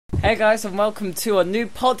Hey guys, and welcome to a new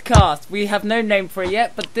podcast. We have no name for it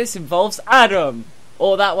yet, but this involves Adam.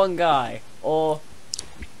 Or that one guy. Or...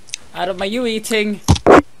 Adam, are you eating?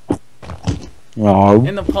 No.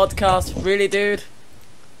 In the podcast? Really, dude?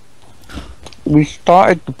 We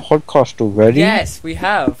started the podcast already? Yes, we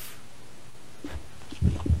have.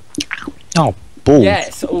 Oh, balls.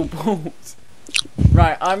 Yes, all balls.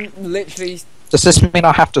 Right, I'm literally... Does this mean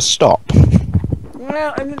I have to stop?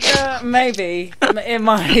 Well, maybe. It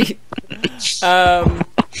might.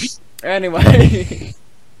 Anyway.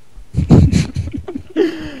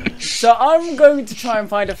 So I'm going to try and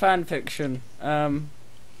find a fan fiction. No.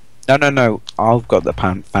 I've got the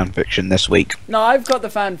fan fiction this week. No, I've got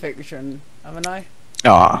the fan fiction, haven't I?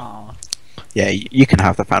 Ah. Yeah, you can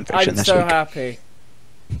have the fan fiction this week. I'm so happy.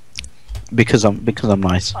 Because I'm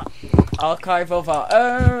nice. Archive of our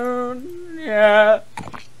own. Yeah.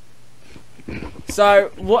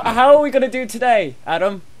 So, how are we going to do today,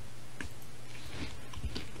 Adam?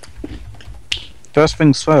 First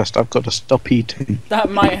things first, I've got to stop eating.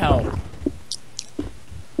 That might help.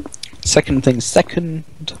 Second things second,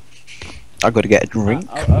 I've got to get a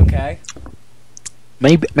drink. Okay.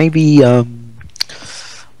 Maybe, I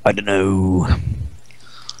don't know,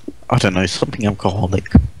 something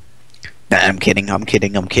alcoholic. Nah, I'm kidding,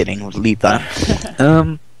 we'll leave that.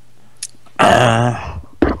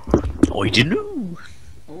 I don't know.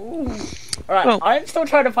 Alright, well, I'm still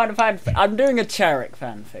trying to find a I'm doing a Cherrick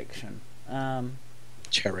fan fiction.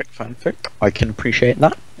 Cherrick fanfic. I can appreciate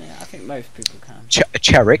that. Yeah, I think most people can. A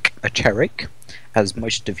Cherrick, as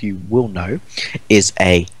most of you will know, is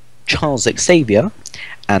a Charles Xavier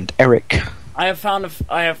and Eric. I have found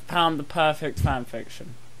the perfect fan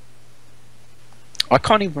fiction. I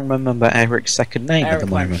can't even remember Eric's second name Eric at the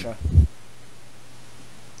moment. Lancashire.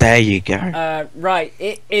 There you go. Right,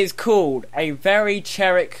 it is called A Very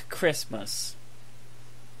Cherrick Christmas.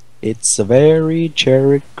 It's a very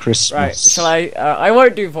Cherrick Christmas. Right, shall I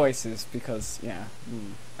won't do voices because, yeah.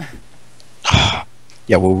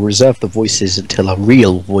 Yeah, we'll reserve the voices until a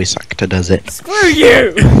real voice actor does it. Screw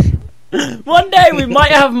you! One day we might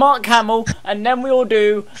have Mark Hamill, and then we'll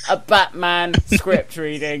do a Batman script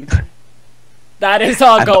reading. That is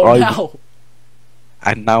our goal now.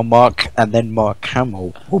 And now Mark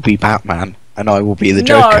Hamill will be Batman, and I will be the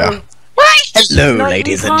Joker. No. Hello,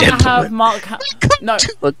 ladies and gentlemen. No.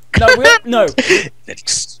 An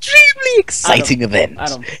extremely exciting event.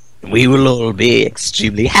 Adam. We will all be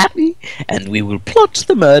extremely happy, and we will plot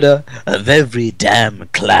the murder of every damn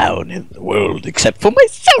clown in the world except for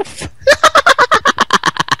myself.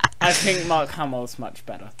 I think Mark Hamill's much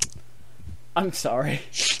better. I'm sorry.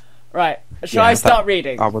 Right, shall I start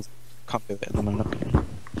reading? Can't do it at the moment.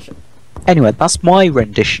 Anyway, that's my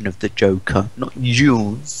rendition of the Joker, not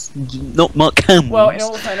yours, not Mark Hamill's. Well, in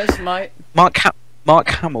all fairness, Mark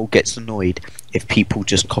Hamill gets annoyed if people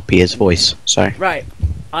just copy his voice. So right,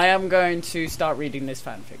 I am going to start reading this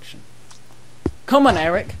fanfiction. Come on,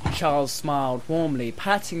 Eric. Charles smiled warmly,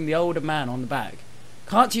 patting the older man on the back.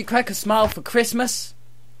 Can't you crack a smile for Christmas?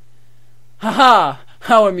 Haha!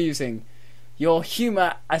 How amusing! Your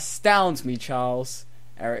humour astounds me, Charles,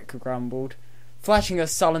 Eric grumbled, flashing a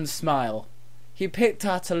sullen smile. He picked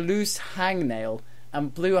out a loose hangnail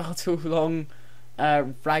and blew out a long,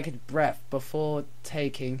 ragged breath before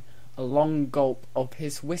taking a long gulp of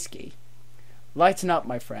his whiskey. Lighten up,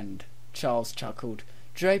 my friend, Charles chuckled,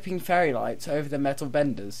 draping fairy lights over the metal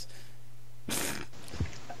benders.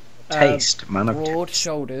 Taste, man of broad taste.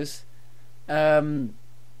 shoulders. The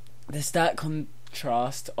stark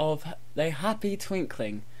contrast of the happy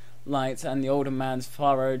twinkling lights and the older man's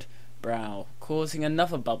furrowed brow, causing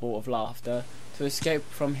another bubble of laughter to escape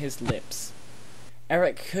from his lips.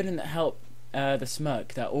 Eric couldn't help the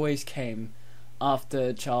smirk that always came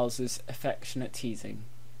after Charles's affectionate teasing.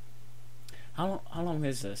 How long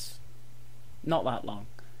is this? Not that long.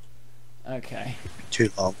 Okay.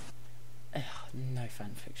 Too long. No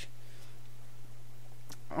fanfiction.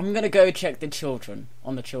 I'm gonna go check the children.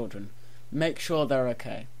 Make sure they're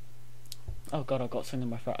okay. Oh god, I got something in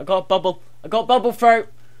my throat. I got bubble throat.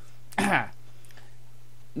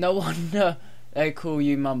 No wonder they call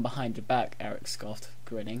you mum behind your back, Eric scoffed,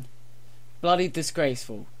 grinning. Bloody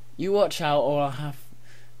disgraceful. You watch out or I'll have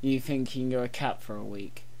you thinking you're a cat for a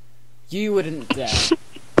week. You wouldn't dare.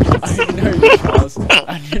 I know you, Charles,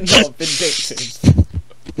 and you're not vindictive.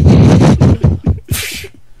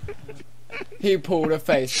 He pulled a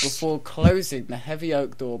face before closing the heavy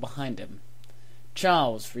oak door behind him.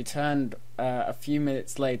 Charles returned a few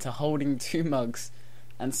minutes later holding 2 mugs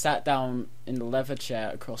and sat down in the leather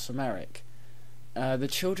chair across from Eric. The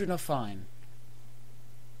children are fine.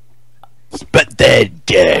 But they're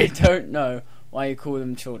dead. I don't know why you call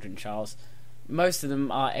them children, Charles. Most of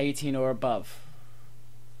them are 18 or above.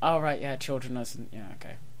 Oh, right, yeah, children isn't... Yeah,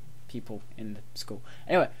 okay. People in the school.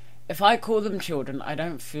 Anyway, if I call them children, I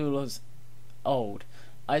don't feel as old.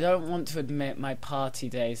 I don't want to admit my party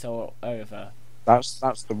days are over. That's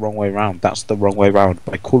the wrong way round. That's the wrong way round.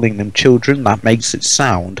 By calling them children, that makes it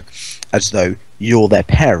sound as though you're their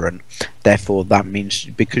parent. Therefore, that means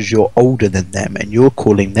because you're older than them and you're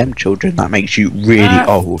calling them children, that makes you really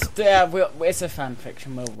old. Yeah, it's a fan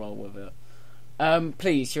fiction. We'll roll with it.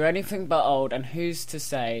 Please, you're anything but old, and who's to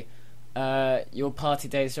say your party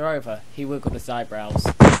days are over? He wiggled his eyebrows.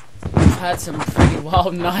 We've had some pretty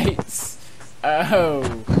wild nights.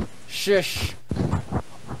 Oh, shush.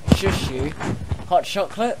 Shush you. Hot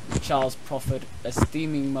chocolate? Charles proffered a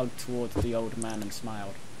steaming mug towards the old man and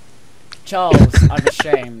smiled. Charles, I'm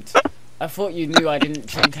ashamed. I thought you knew I didn't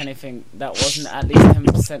drink anything that wasn't at least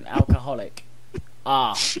 10% alcoholic.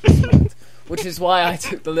 Ah, which is why I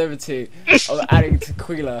took the liberty of adding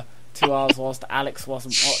tequila to ours whilst Alex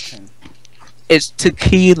wasn't watching. It's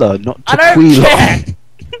tequila, not I tequila. don't care!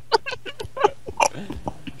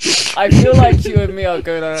 I feel like you and me are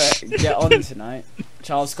going to get on tonight.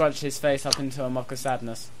 Charles scrunched his face up into a mock of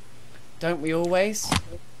sadness. Don't we always?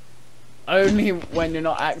 Only when you're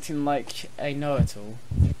not acting like a know-it-all.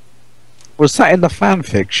 Was that in the fan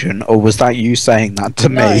fiction, or was that you saying that to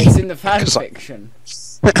No, me? it's in the fan fiction.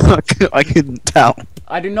 I couldn't tell.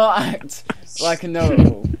 I do not act like a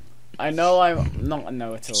know-it-all. I know I'm not a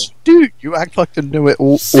know-it-all. Dude, you act like a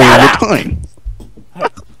know-it-all all Shut the time.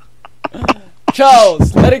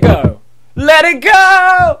 Charles, let it go! Let it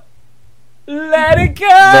go! Let it go!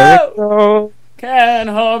 Let it go. Can't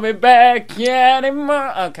hold me back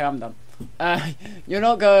anymore. Okay, I'm done. You're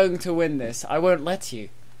not going to win this. I won't let you.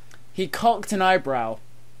 He cocked an eyebrow.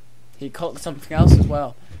 He cocked something else as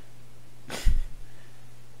well.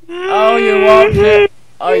 Oh, you won't hit.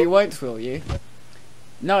 Oh, you won't, will you?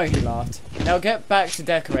 No, he laughed. Now get back to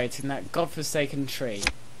decorating that godforsaken tree.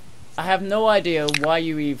 I have no idea why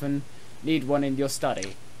you even need one in your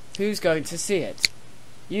study. Who's going to see it?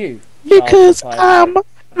 You. Because Charles I'm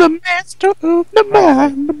the master of the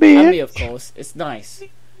mind, and me, bitch. of course. It's nice.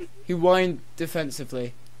 He whined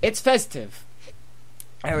defensively. It's festive.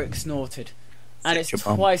 Eric snorted. And it's Your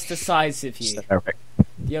mum. twice the size of you. Said Eric.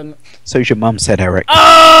 Young... So's your mum, said Eric.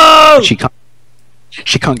 Oh! She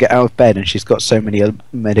can't get out of bed, and she's got so many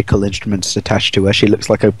medical instruments attached to her. She looks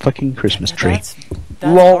like a fucking Christmas tree. That's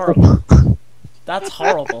Lol. horrible. That's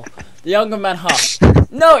horrible. The younger man huffed.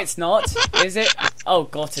 No, it's not. Is it? Oh,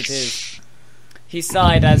 God, it is. He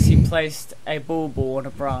sighed as he placed a ball on a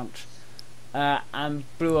branch and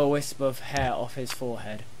blew a wisp of hair off his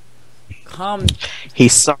forehead. Calm. He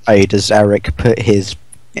sighed as Eric put his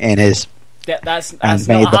in his. That's and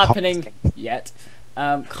made not the happening yet.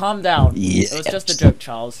 Calm down. Yes. It was just a joke,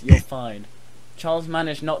 Charles. You're fine. Charles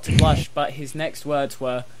managed not to blush, but his next words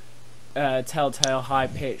were telltale,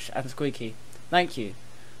 high-pitched, and squeaky. Thank you.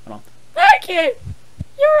 Hold on. Thank you.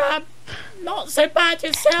 You're not so bad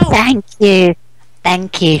yourself. Thank you.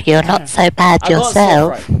 Thank you. You're not so bad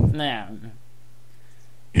yourself. No.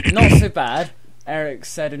 Not so bad, Eric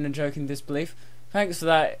said in a joking disbelief. Thanks for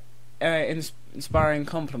that inspiring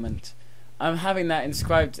compliment. I'm having that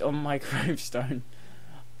inscribed on my gravestone.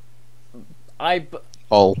 But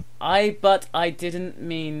I didn't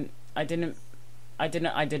mean.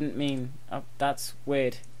 That's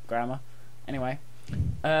weird grammar. Anyway,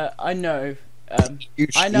 I know.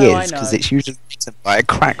 I know. Because it's usually written by a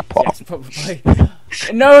crackpot. Yes, probably.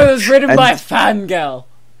 No, it was written by a fangirl.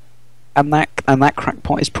 And that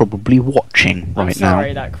crackpot is probably watching right I'm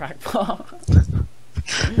sorry, now. that crackpot.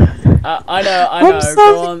 I know.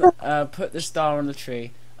 Go on, put the star on the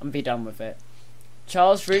tree and be done with it.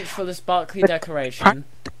 Charles reached for the sparkly decoration.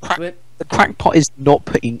 The crackpot is not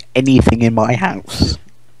putting anything in my house.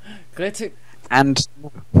 Glitter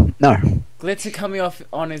coming off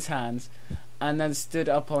on his hands, and then stood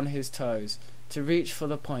up on his toes to reach for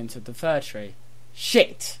the point of the fir tree.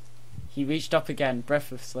 Shit! He reached up again,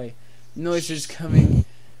 breathlessly. Noises coming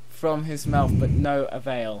from his mouth, but no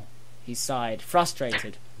avail. He sighed,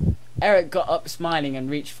 frustrated. Eric got up smiling and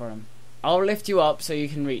reached for him. I'll lift you up so you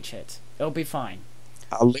can reach it. It'll be fine.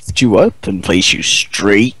 I'll lift you up and place you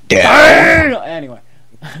straight down. Anyway.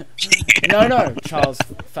 No, Charles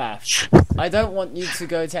faffed. I don't want you to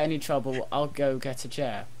go to any trouble. I'll go get a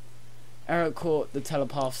chair. Eric caught the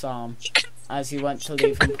telepath's arm as he went to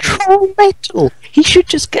leave him. Control metal. He should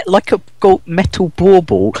just get like a gold metal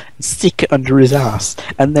bauble and stick it under his ass,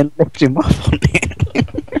 and then lift him up on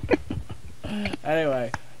it.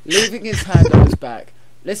 Anyway, leaving his hand on his back.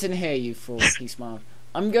 Listen here, you fool. He smiled.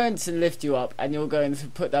 I'm going to lift you up, and you're going to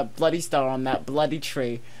put that bloody star on that bloody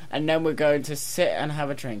tree, and then we're going to sit and have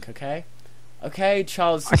a drink, okay? Okay,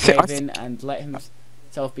 Charles gave in and let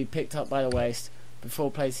himself be picked up by the waist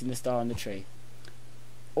before placing the star on the tree.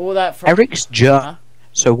 All that from Eric's German.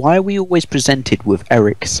 So why are we always presented with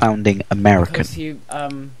Eric sounding American? Because he,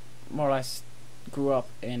 more or less grew up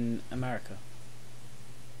in America.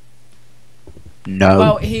 No.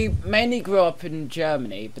 Well, he mainly grew up in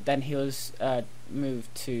Germany, but then he was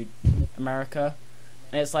moved to America,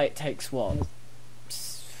 and it's like takes what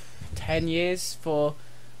 10 years for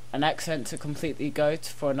an accent to completely go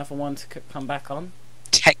for another one to come back on.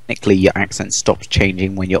 Technically, your accent stops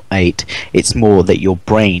changing when you're 8. It's more that your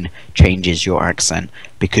brain changes your accent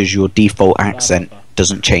because your default accent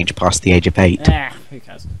doesn't change past the age of 8. Who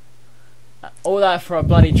cares? All that for a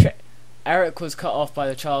bloody tree. Eric was cut off by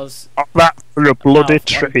the Charles. Oh, that for a bloody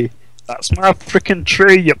tree. That's my freaking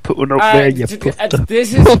tree you're putting up there, you putter.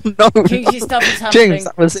 This is kinky stuff is happening. James,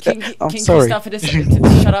 that was it. I'm kinky sorry. Stuff is,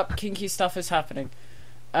 shut up. Kinky stuff is happening.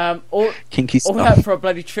 Kinky stuff. All that for a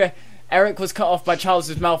bloody tree. Eric was cut off by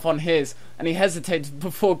Charles's mouth on his, and he hesitated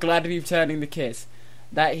before gladly returning the kiss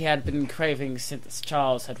that he had been craving since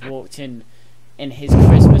Charles had walked in his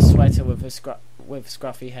Christmas sweater with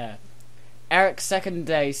scruffy hair. Eric's second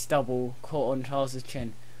day stubble caught on Charles's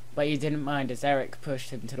chin, but he didn't mind as Eric pushed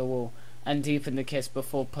him to the wall and deepened the kiss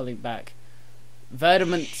before pulling back.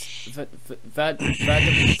 Verdament,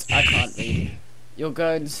 I can't read. You're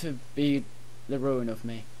going to be the ruin of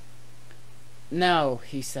me. No,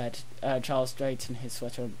 he said. Charles straightened his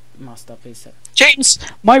sweater and mussed up his head. James,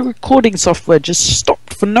 my recording software just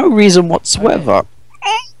stopped for no reason whatsoever. Okay.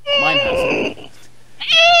 Mine hasn't.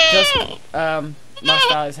 Just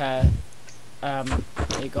mussed out his hair.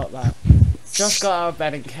 He got that. Just got out of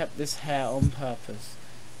bed and kept this hair on purpose.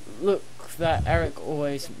 Look, that Eric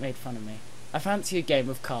always made fun of me. I fancy a game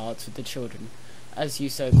of cards with the children, as you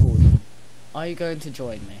so call them. Are you going to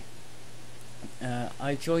join me?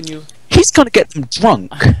 I join you. He's gonna get them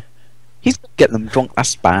drunk. He's gonna get them drunk.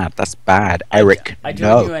 That's bad. That's bad. Eric, I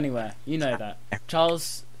join you anywhere. You know that.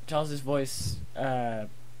 Charles's voice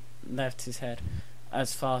left his head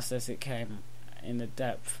as fast as it came in the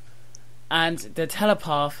depth, and the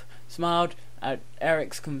telepath smiled at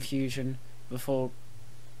Eric's confusion before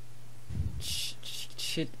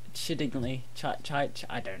chidingly, I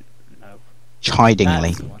don't know.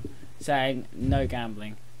 Chidingly. Saying no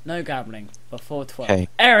gambling before 12. Okay.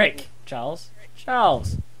 Eric! Charles?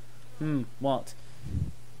 What?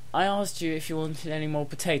 I asked you if you wanted any more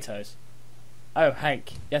potatoes. Oh,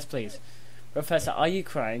 Hank. Yes, please. Professor, are you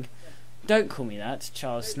crying? Don't call me that,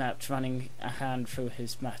 Charles snapped, running a hand through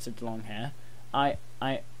his matted long hair. Are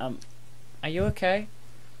you okay?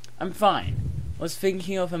 I'm fine. Was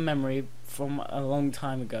thinking of a memory from a long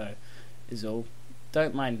time ago, is all.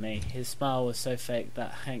 Don't mind me. His smile was so fake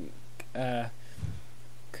that Hank,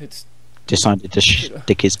 could decided to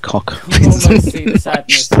stick his cock. almost see the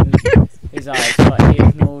sadness in his eyes, but he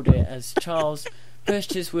ignored it as Charles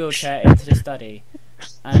pushed his wheelchair into the study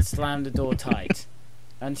and slammed the door tight.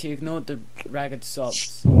 And he ignored the ragged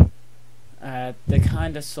sobs, the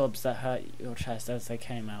kind of sobs that hurt your chest as they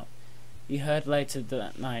came out. He heard later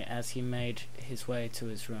that night as he made his way to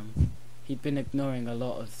his room. He'd been ignoring a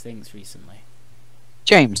lot of things recently.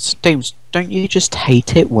 James, don't you just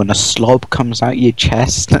hate it when a slob comes out your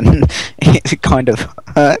chest and it kind of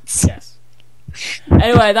hurts? Yes.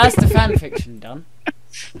 Anyway, that's the fanfiction done.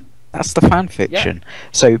 That's the fanfiction. Yeah.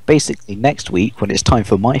 So basically, next week when it's time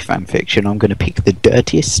for my fanfiction, I'm going to pick the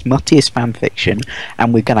dirtiest, smuttiest fanfiction,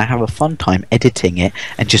 and we're going to have a fun time editing it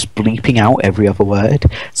and just bleeping out every other word.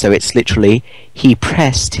 So it's literally, he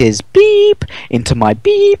pressed his beep into my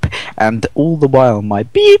beep, and all the while my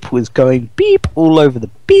beep was going beep all over the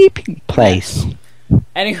beeping place.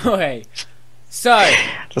 Anyway, so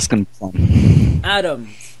that's going to be fun.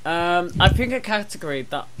 Adam, I think a category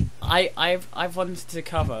that I've wanted to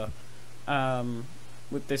cover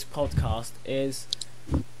with this podcast is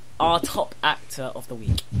our top actor of the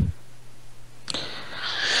week.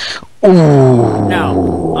 Ooh.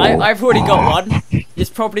 Now, I've already got one. It's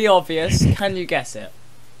probably obvious. Can you guess it?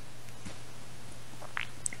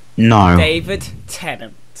 No. David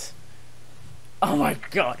Tennant. Oh my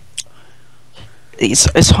god.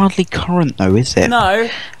 It's hardly current though, is it? No,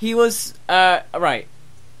 he was right.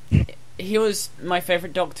 He was my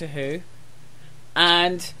favourite Doctor Who,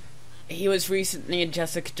 and he was recently in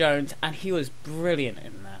Jessica Jones, and he was brilliant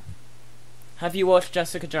in that. Have you watched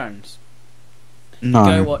Jessica Jones?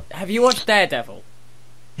 No. Have you watched Daredevil?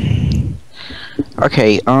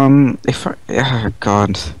 Okay, oh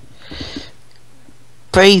god.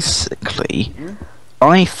 Basically,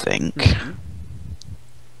 I think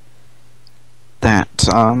that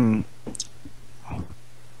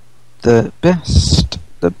the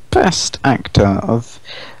best actor of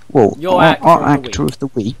Your our actor actor of the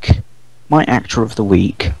week, my actor of the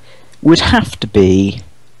week would have to be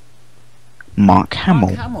Mark Hamill.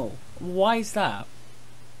 Mark Hamill. Why is that?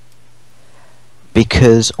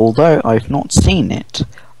 Because although I've not seen it,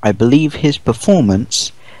 I believe his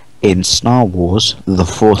performance in Star Wars The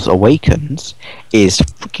Force Awakens is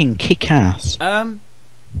freaking kick-ass.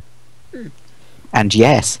 And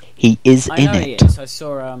yes, he is I in know it. he is. I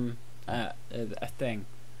saw a thing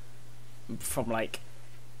from like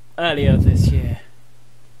earlier this year.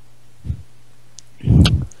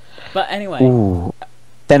 But anyway. Ooh.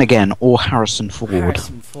 Then again, or Harrison Ford.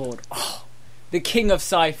 Harrison Ford. Oh, the king of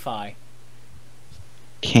sci-fi.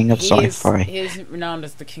 King of sci-fi. He is renowned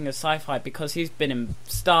as the king of sci-fi because he's been in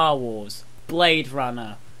Star Wars, Blade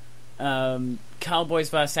Runner, Cowboys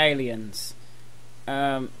vs Aliens.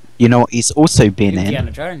 You know what he's also been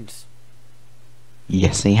Indiana Jones.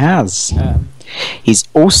 Yes, he has. He's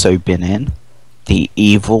also been in the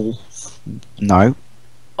evil... No.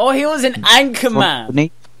 Oh, he was in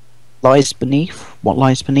Anchorman. Lies Beneath? What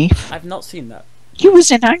Lies Beneath? I've not seen that. He was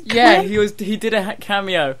in Anchorman? Yeah, he did a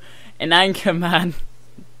cameo in Anchorman.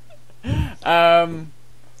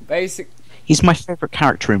 He's my favourite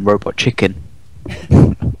character in Robot Chicken.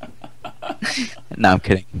 No, I'm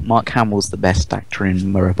kidding. Mark Hamill's the best actor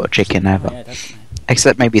in Robot Chicken ever. Yeah, definitely.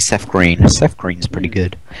 Except maybe Seth Green. Seth Green's pretty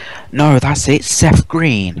good. No, that's it. Seth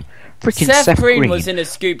Green. Freaking Seth Green was in a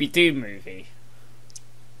Scooby-Doo movie.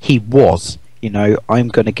 He was. You know, I'm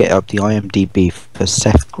going to get up the IMDb for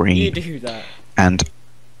Seth Green. You do that. And...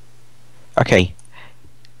 Okay.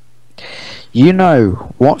 You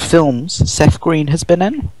know what films Seth Green has been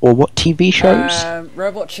in? Or what TV shows?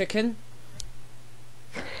 Robot Chicken.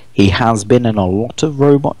 He has been in a lot of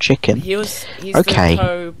Robot Chicken. He's okay. the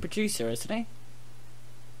co-producer, isn't he?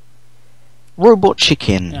 Robot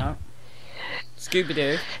Chicken. Yeah.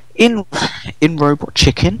 Scooby-Doo. In Robot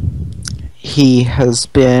Chicken, he has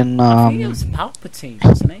been... I think it was Palpatine,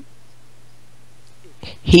 wasn't he?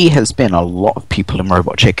 He has been a lot of people in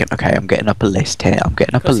Robot Chicken. Okay, I'm getting up a list here. I'm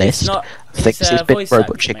getting up a list. He's been voice Robot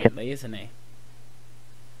actor Chicken. mainly, isn't he?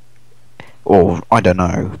 Or, I don't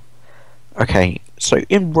know. Okay, so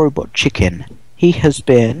in Robot Chicken, he has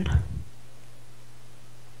been...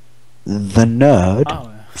 the Nerd,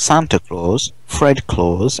 Santa Claus, Fred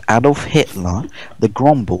Claus, Adolf Hitler, the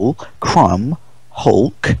Grumble, Crumb,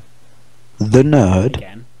 Hulk, the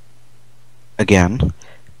Nerd, again,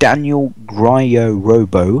 Daniel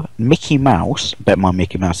Griot-Robo, Mickey Mouse, bet my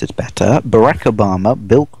Mickey Mouse is better, Barack Obama,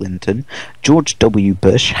 Bill Clinton, George W.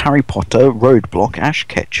 Bush, Harry Potter, Roadblock, Ash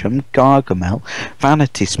Ketchum, Gargamel,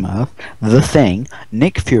 Vanity Smurf, The Thing,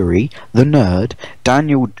 Nick Fury, The Nerd,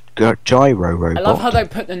 Daniel Gyro Robot. I love how they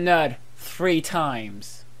put the Nerd 3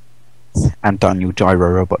 times. And Daniel Gyro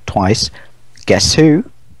Robot twice. Guess who?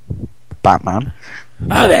 Batman.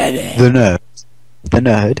 The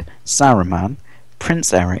Nerd, Saruman,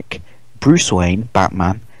 Prince Eric, Bruce Wayne,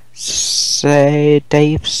 Batman,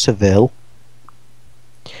 Dave Seville,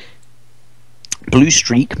 Blue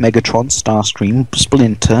Streak, Megatron, Starscream,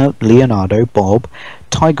 Splinter, Leonardo, Bob,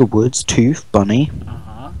 Tiger Woods, Tooth, Bunny,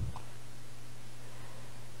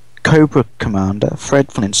 Cobra Commander,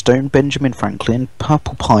 Fred Flintstone, Benjamin Franklin,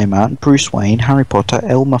 Purple Pie Man, Bruce Wayne, Harry Potter,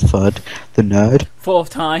 Elmer Fudd, the Nerd. 4th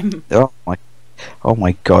time. Oh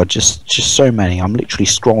my god, just so many. I'm literally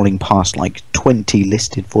scrolling past like 20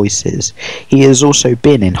 listed voices. He has also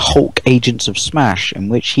been in Hulk Agents of Smash, in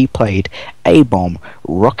which he played A-Bomb,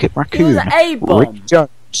 Rocket Raccoon, Rick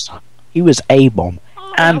Jones. He was A-Bomb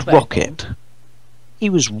and Rocket. He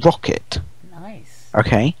was Rocket. Nice.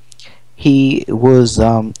 Okay. He was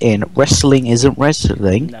in Wrestling Isn't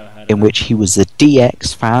Wrestling, in which he was a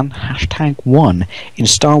DX fan, #1. In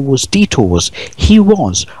Star Wars Detours, he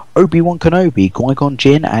was Obi-Wan Kenobi, Qui-Gon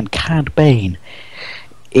Jinn, and Cad Bane.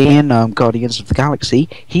 In Guardians of the Galaxy,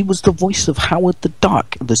 he was the voice of Howard the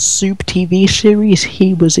Duck. The Soup TV series,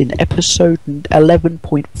 he was in episode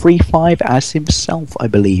 11.35 as himself, I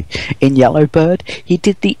believe. In Yellowbird, he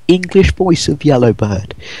did the English voice of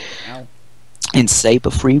Yellowbird. In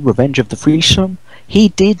Saber Free, Revenge of the Threesome, he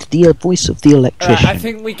did the voice of the electrician. I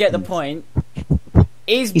think we get the point.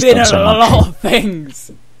 He's been in a lot of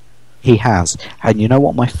things. He has. And you know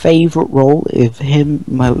what my favourite role of him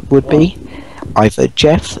would be? Either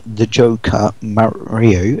Jeff the Joker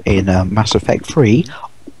Mario in Mass Effect 3,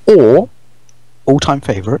 or, all-time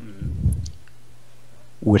favourite,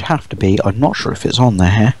 would have to be, I'm not sure if it's on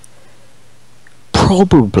there,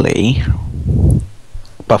 probably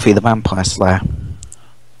Buffy the Vampire Slayer.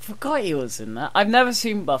 Forgot he was in that. I've never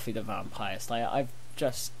seen Buffy the Vampire Slayer. I've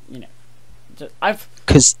just, I've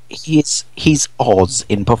Because he's Oz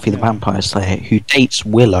in Buffy the Vampire Slayer, who dates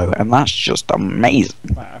Willow, and that's just amazing.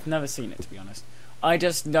 right, I've never seen it, to be honest. I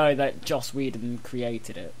just know that Joss Whedon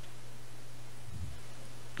created it.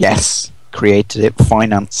 Yes, created it,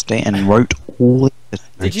 financed it, and wrote all the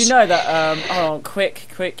episodes. Did you know that? Hold on, quick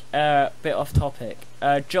bit off topic.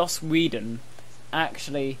 Joss Whedon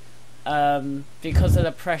actually, because of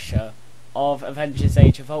the pressure of Avengers: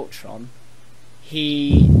 Age of Ultron,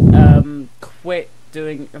 he quit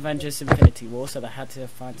doing Avengers: Infinity War, so they had to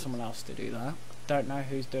find someone else to do that. Don't know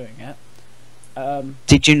who's doing it.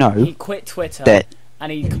 Did you know he quit Twitter that?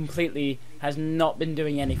 and he completely has not been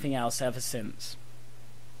doing anything else ever since.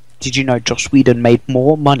 Did you know Joss Whedon made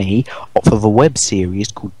more money off of a web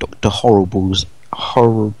series called Doctor Horrible's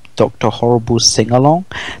Sing Along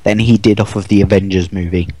than he did off of the Avengers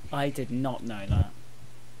movie? I did not know that.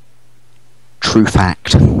 True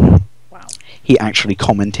fact. Wow. He actually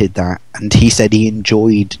commented that, and he said he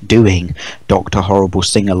enjoyed doing Doctor Horrible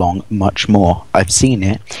Sing Along much more. I've seen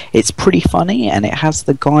it. It's pretty funny, and it has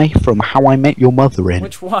the guy from How I Met Your Mother in.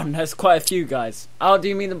 Which one? There's quite a few guys. Oh, do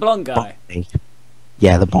you mean the blonde guy? Barney.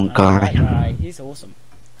 Yeah, the blonde guy. Right. He's awesome.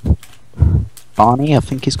 Barney, I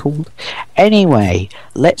think he's called. Anyway,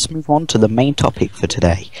 let's move on to the main topic for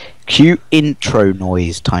today. Cute intro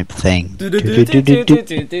noise type thing.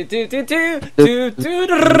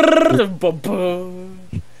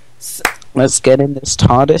 Let's get in this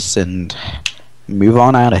TARDIS and move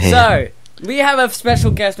on out of here. So, we have a special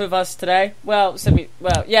guest with us today.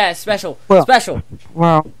 Special. Special.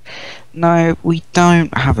 Well, no, we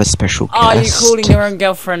don't have a special guest. Are you calling your own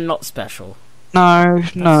girlfriend not special? No.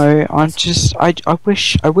 I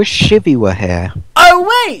wish Shivy were here.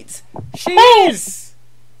 Oh wait, she is.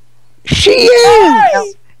 She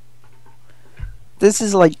is. This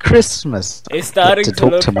is like Christmas. It's starting to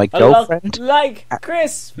talk look to my a lot girlfriend. like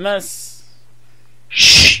Christmas.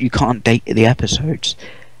 Shh! You can't date the episodes.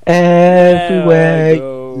 Everywhere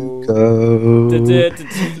you go,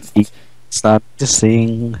 you start to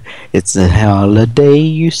sing. It's a holiday.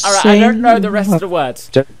 You sing. Alright, I don't know the rest of the words.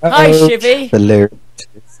 Hi, Shivy. The lyrics to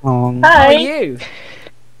the song. How are you?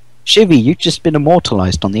 Shivy, you've just been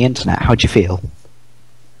immortalised on the internet. How'd you feel?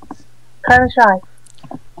 Kind of shy.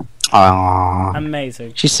 Aww.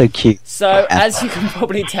 Amazing. She's so cute. So, as you can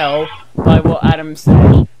probably tell by what Adam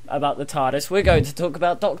said about the TARDIS, we're going to talk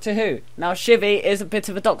about Doctor Who. Now, Shivy is a bit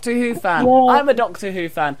of a Doctor Who fan. Yeah. I'm a Doctor Who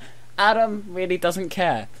fan. Adam really doesn't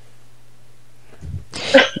care.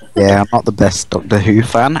 Yeah, I'm not the best Doctor Who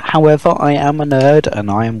fan. However, I am a nerd, and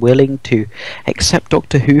I am willing to accept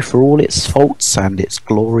Doctor Who for all its faults and its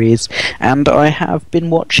glories. And I have been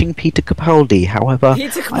watching Peter Capaldi. However,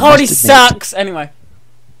 Peter Capaldi sucks! Anyway.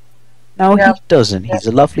 No, he doesn't. He's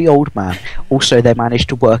a lovely old man. Also, they managed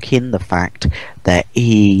to work in the fact that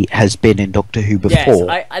he has been in Doctor Who before.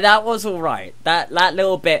 Yes, that was alright. That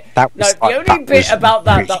little bit. That was, the only bit about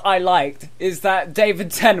that I liked is that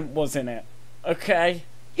David Tennant was in it. Okay?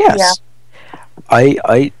 Yes.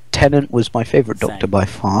 Yeah. Tennant was my favourite Doctor by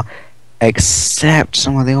far, except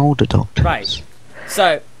some of the older Doctors. Right.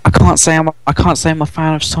 So I can't say I'm a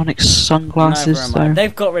fan of Sonic's sunglasses though.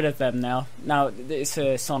 They've got rid of them now. Now it's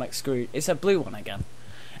a Sonic screw. It's a blue one again.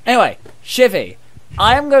 Anyway, Shivy,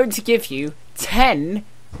 I am going to give you 10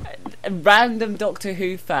 random Doctor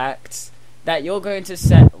Who facts that you're going to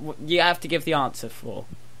set. You have to give the answer for.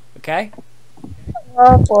 Okay?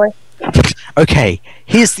 Oh boy. Okay,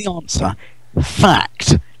 here's the answer.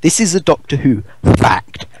 Fact. This is a Doctor Who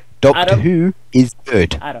fact. Doctor Adam? Who is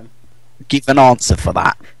good. Adam. Give an answer for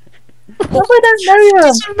that. What I don't know them.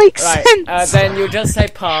 Doesn't make sense. Then you'll just say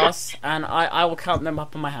pass, and I will count them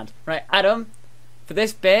up on my hand. Right, Adam, for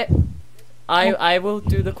this bit, I will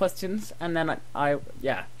do the questions, and then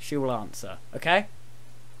she will answer. Okay?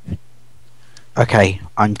 Okay,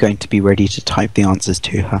 I'm going to be ready to type the answers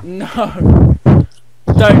to her. No,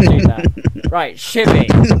 don't do that. Right, Shivy.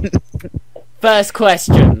 First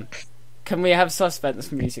question. Can we have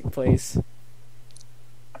suspense music, please?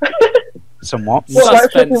 Somewhat.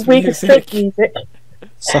 Suspense music.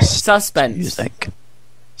 Suspense music.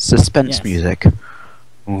 Suspense Yes. music.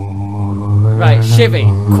 Right, Shivy.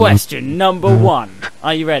 Question number 1.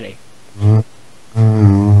 Are you ready?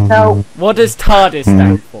 No. What does TARDIS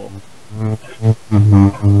stand for?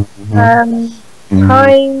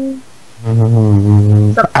 Time.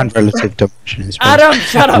 And relative dimensions. Adam,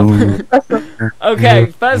 shut up! Okay,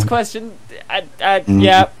 first question.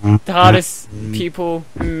 Yeah, TARDIS people,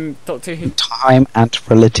 Doctor Who. Time and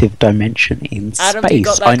relative dimension in Adam, you space.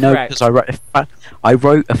 got that I know correct. because I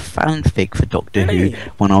wrote a fanfic for Doctor Really?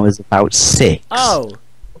 Who when I was about 6. Oh,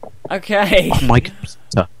 okay. On my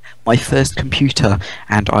computer. my first computer,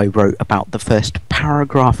 and I wrote about the first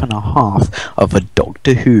paragraph and a half of a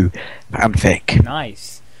Doctor Who fanfic.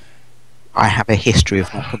 Nice. I have a history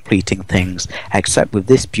of not completing things, except with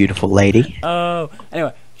this beautiful lady. Oh,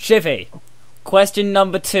 anyway, Shivy. Question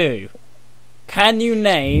number 2. Can you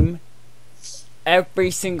name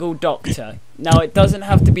every single Doctor? Now, it doesn't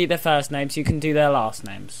have to be their first names. You can do their last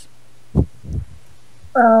names.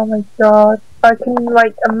 Oh my god. I can,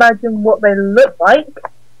 like, imagine what they look like.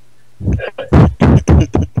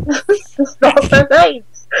 It's not their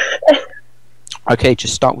names. Okay,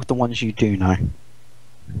 just start with the ones you do know.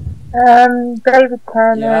 David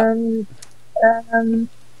Tennant.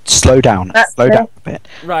 Slow down. Slow down a bit.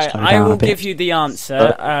 Right, Slow I down a will bit. give you the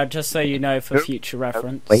answer, just so you know for future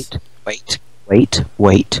reference.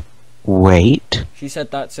 Wait. She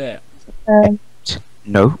said that's it.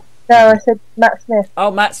 No. No, I said Matt Smith.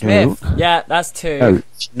 Oh, Matt Smith. Yeah, that's 2.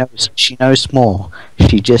 No, she knows more.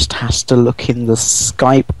 She just has to look in the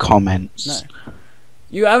Skype comments. No.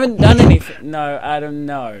 You haven't done anything. No, Adam,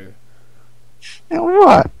 no.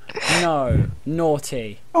 What? No.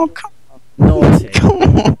 Naughty. Oh, come Naughty. Come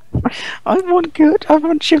on. I want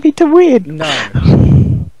Shivy to win.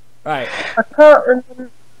 No. Right. I can't remember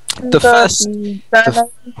The first. the name,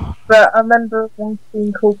 but I remember one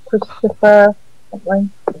being called Christopher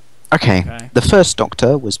something. Okay. The first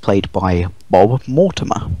Doctor was played by Bob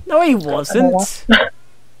Mortimer. No, he wasn't.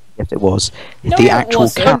 Yes, it was. No, the it actual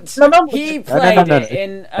wasn't. He played it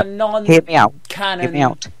in a non-canon. Hear me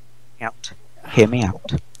out. Hear me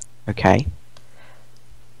out. Okay.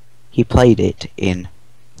 He played it in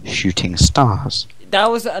Shooting Stars. That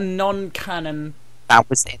was a non-canon. That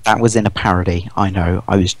was in a parody. I know.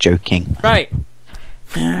 I was joking. Right.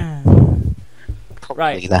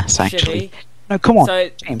 Probably that's actually. Shivy. No, come on, So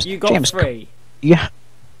James. you got James, 3. Yeah.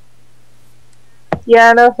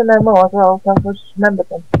 Yeah, and I also know more as well, so I'll just remember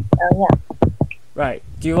them. Yeah. Right.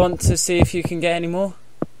 Do you want to see if you can get any more?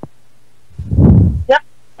 Yep.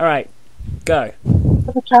 Alright. Go.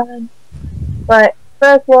 Have a challenge. Right,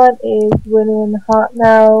 first one is William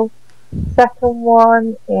Hartnell. Second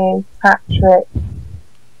one is Patrick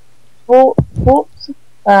Troughton,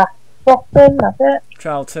 that's it.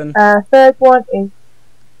 Troughton. Third one is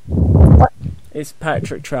It's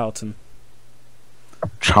Patrick Troughton.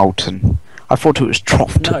 Troughton. I thought it was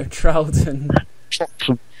Troughton. No, Troughton.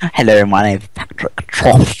 Troughton. Hello, my name is Patrick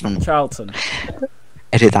Troughton. Charlton.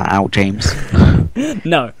 Edit that out, James.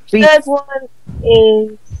 No. third one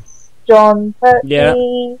is John Pertwee. Yeah.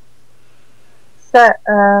 No,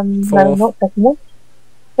 Fourth. not second one.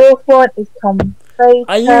 Fourth one is Tom Fraser.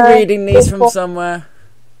 Are you reading these Fifth from one- somewhere?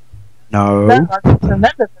 No. No, I can't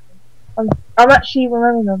remember them. I'm actually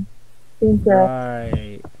remembering them.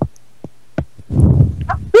 Right.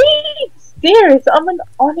 I'm being serious. I'm an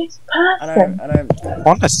honest I person.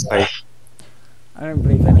 Honestly. I don't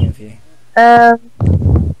believe any of you.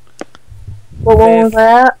 What one was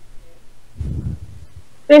I at?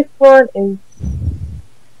 Fifth one is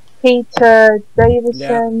Peter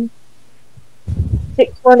Davison.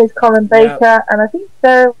 Sixth one is Colin Baker, and I think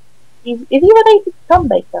is he related to Tom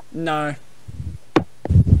Baker? No.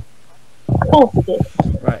 Of course he is.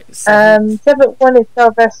 Right. Seventh one is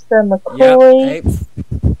Sylvester McCoy. Yep.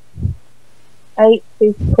 8th. Eighth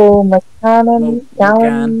is Paul McCann.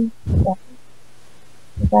 McGann.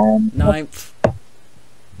 Down. 9th.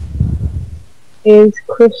 Is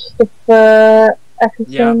Christopher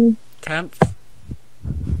Eccleston. 10th.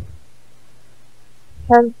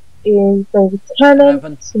 10th is David Tennant.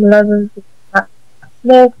 11th. 11th is Matt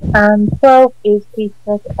Smith. And 12th is Peter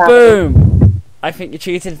Capaldi. Boom! I think you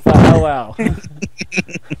cheated, but oh well.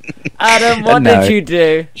 Adam, what No. did you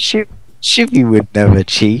do? Shivy would never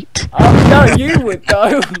cheat. Oh, no, you would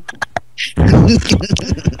though.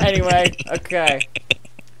 Anyway, okay.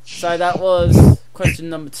 So that was question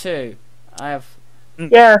number 2. I have.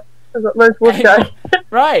 Yeah, I've got loads more to go.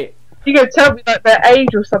 Right. You're going to tell me like their age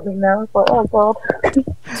or something now. It's like, oh god.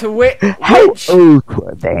 To How old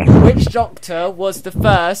were they? which Doctor was the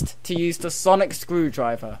first to use the sonic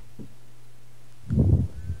screwdriver?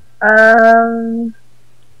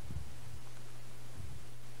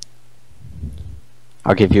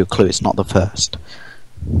 I'll give you a clue. It's not the first.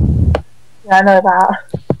 Yeah, I know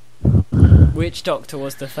that. Which Doctor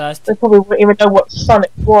was the first? They probably wouldn't even know what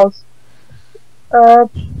Sonic was. I'm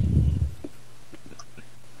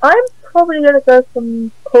probably going to go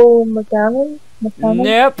from Paul McGann.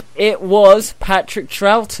 Nope, it was Patrick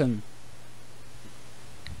Troughton.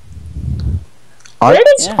 Really?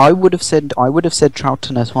 Yeah. I would have said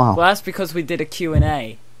Troughton as well. Well, that's because we did a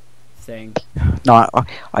Q&A thing. No,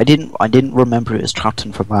 I didn't remember it as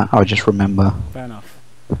Troughton from that. I just remember. Fair enough.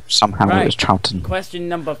 Somehow it was Troughton. Question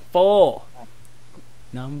number 4.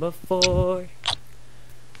 Number 4.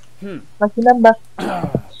 Lucky number.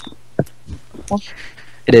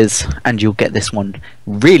 It is, and you'll get this one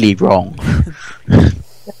really wrong.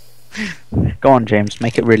 Go on, James,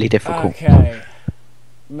 make it really difficult. Okay.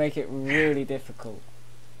 Make it really difficult.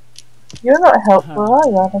 You're not helpful, are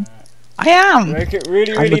you, Adam? I am! Make it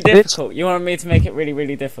really, I'm really a bit- difficult. You want me to make it really,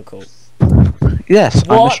 really difficult? Yes,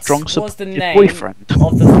 I'm a What strong was the supportive name boyfriend.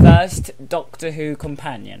 of the first Doctor Who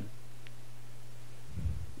companion?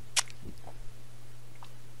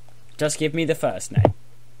 Just give me the first name.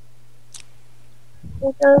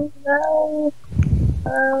 I don't know.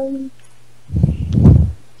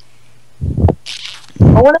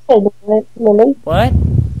 I want to say Lily. What?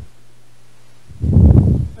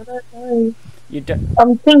 I don't know. You don't.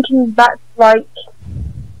 I'm thinking back like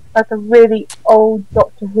a really old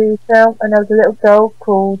Doctor Who film, and there was a little girl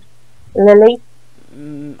called Lily.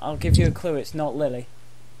 I'll give you a clue. It's not Lily.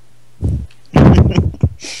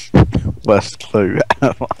 Worst clue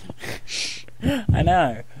ever. I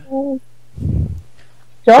know.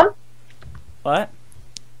 John? What?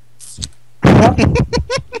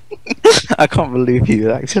 I can't believe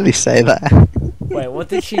you actually say that. Wait, what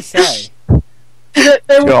did she say?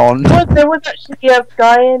 John. There was actually a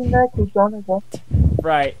guy in there called John as well.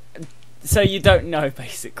 Right. So you don't know,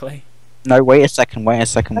 basically. No, wait a second. Okay,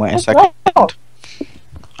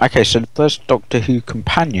 so the first Doctor Who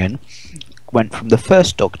companion went from the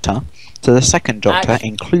first Doctor to the second Doctor,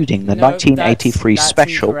 including the 1983 that's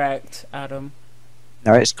special. Incorrect, Adam.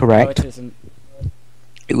 No, it's No, correct. it isn't.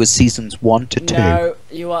 It was seasons 1 to 2. No,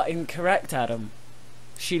 you are incorrect, Adam.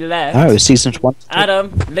 She left. No, it was seasons 1 to 2.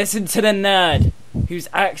 Adam, listen to the nerd who's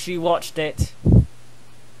actually watched it.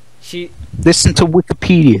 She Listen to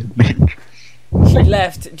Wikipedia, man.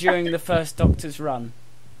 left during the first Doctor's run.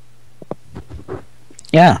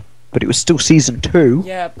 Yeah, but it was still season 2.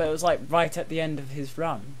 Yeah, but it was like right at the end of his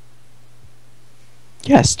run.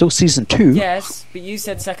 Yeah, still season 2. Yes, but you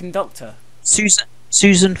said second Doctor.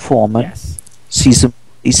 Susan Foreman. Yes.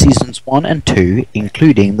 Seasons 1 and 2,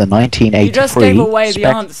 including the 1983 You just gave away the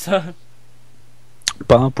spec- answer.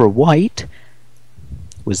 Barbara White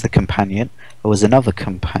was the companion. There was another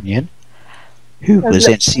companion who was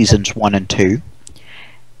in seasons 1 and 2.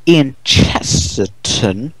 Ian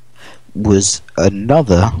Chesterton was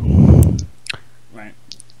another Right.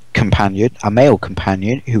 companion, a male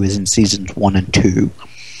companion, who was in seasons 1 and 2.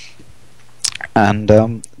 And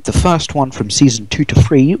the first one from season 2 to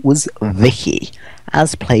 3 was Vicky,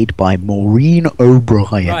 as played by Maureen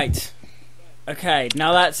O'Brien. Right. Okay,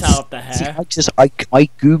 now that's out of the See, hair. I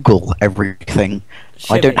Google everything.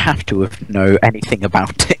 I don't Shivy. have to know anything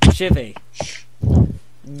about it. Shivy.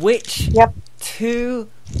 Which Yep. 2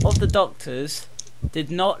 of the Doctors did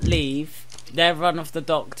not leave their run of the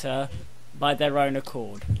Doctor by their own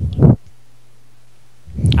accord?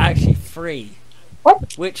 Actually, 3.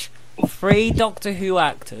 What? Which 3 Doctor Who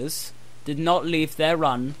actors did not leave their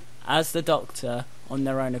run as the Doctor on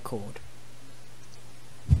their own accord?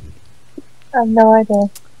 I have no idea.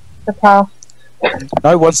 The past.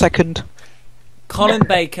 No, 1 second. Colin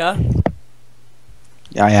Baker,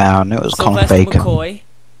 Yeah, I knew it was Colin Sylvester Baker. McCoy,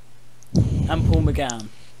 and Paul McGann.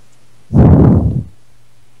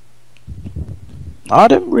 I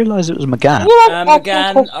didn't realise it was McGann.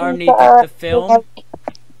 McGann only did the film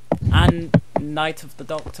and Night of the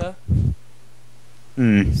Doctor.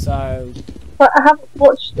 Hmm. So, But I haven't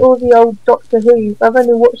watched all the old Doctor Who's. I've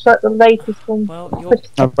only watched like the latest one. well,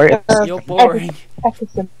 you're boring.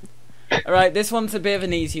 Eccleston. Alright, this one's a bit of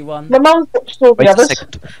an easy one. My mum's watched all the others.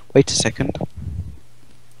 Wait a second.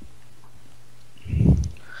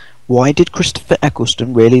 Why did Christopher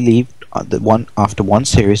Eccleston really leave after one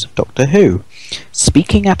series of Doctor Who?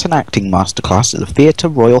 Speaking at an acting masterclass at the Theatre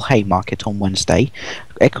Royal Haymarket on Wednesday,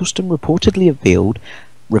 Eccleston reportedly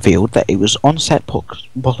revealed that it was on-set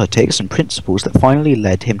politics and principles that finally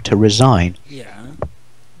led him to resign. Yeah.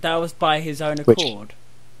 That was by his own Which- accord.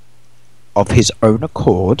 Of his own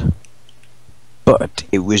accord, but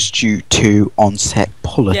it was due to on-set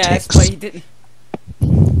politics. Yes, but he didn't.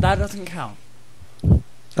 That doesn't count.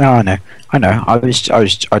 Oh, I know.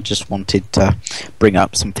 I just wanted to bring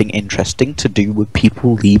up something interesting to do with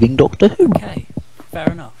people leaving Doctor Who. Okay, fair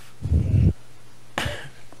enough.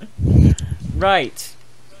 Right.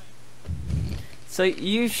 So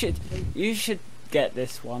you should get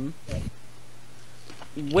this one.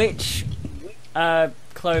 Which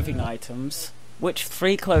clothing items? Which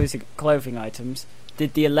 3 clothing items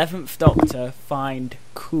did the 11th Doctor find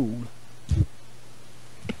cool?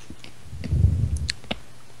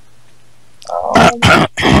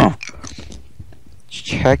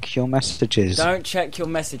 check your messages. Don't check your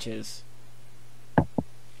messages.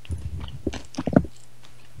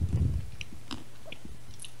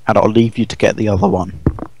 And I'll leave you to get the other one.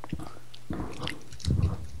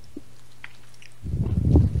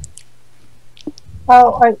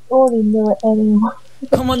 Oh, I already knew it anyway.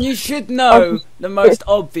 Come on, you should know the most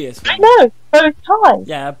obvious I one. know, bow tie.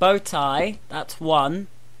 Yeah, bow tie. That's one.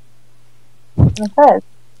 Okay.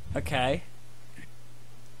 Okay.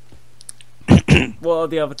 What are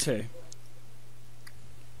the other two?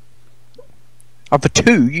 Other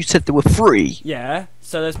two? You said there were three. Yeah.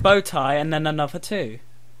 So there's bow tie and then another two.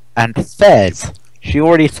 And fez. She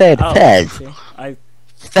already said Oh, fez. see,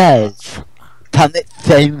 Fez. Can it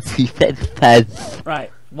say she said fez?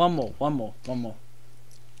 right. One more.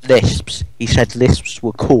 Lisps. He said lisps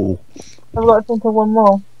were cool. I've got to think of one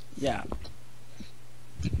more. Yeah.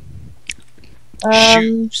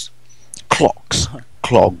 Shoes. Clocks.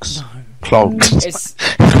 Clogs. No. Clogs. It's.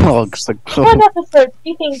 Clogs. The clogs. What episode do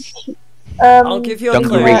you think? I'll give you a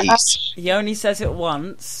clue. Dungarees. He only says it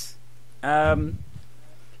once. And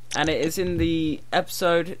it is in the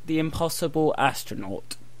episode "The Impossible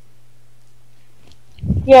Astronaut."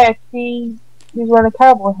 Yeah, he's wearing a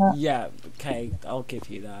cowboy hat. Yeah. Okay. I'll give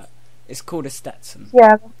you that. It's called a Stetson.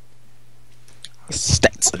 Yeah,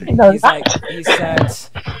 Stetson. I know He's that. like, he said,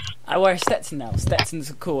 I wear a Stetson now. Stetsons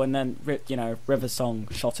are cool, and then River Song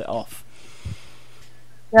shot it off.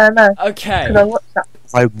 Yeah, I know. Okay. Because I watched that.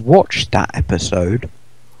 I watched that episode.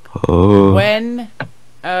 Oh. When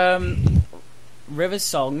River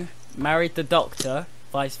Song married the Doctor,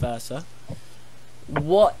 vice versa,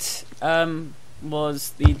 what was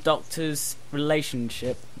the Doctor's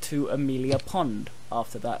relationship to Amelia Pond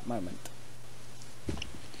after that moment?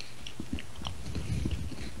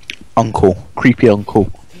 Uncle. Creepy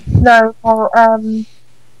uncle. No,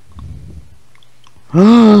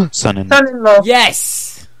 Son-in-law. son-in-law.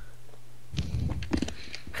 Yes!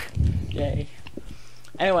 Yay.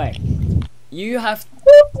 Anyway, you have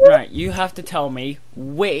to tell me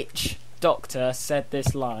which Doctor said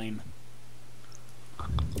this line.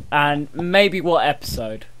 And maybe what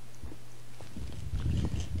episode.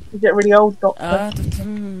 Is it really old, Doctor?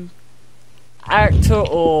 Actor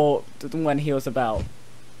or when he was about.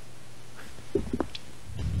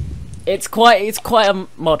 It's quite a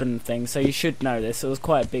modern thing, so you should know this. It was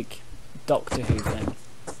quite a big Doctor Who thing.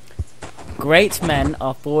 Great men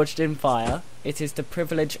are forged in fire. It is the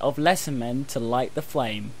privilege of lesser men to light the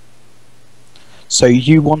flame. So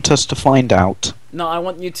you want us to find out? No, I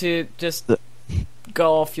want you to just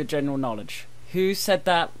go off your general knowledge. Who said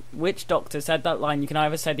that? Which Doctor said that line? You can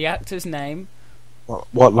either say the actor's name.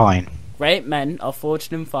 What line? Great men are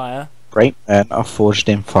forged in fire. Great men are forged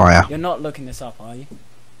in fire. You're not looking this up, are you?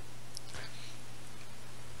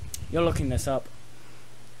 You're looking this up.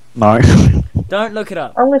 No. Don't look it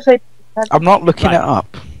up. I'm going to say... I'm not looking Right. it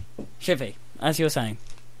up. Shivy, as you were saying.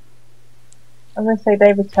 I'm going to say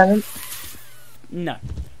David Tennant. No.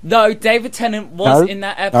 No, David Tennant was No, in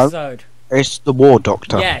that episode. It's the War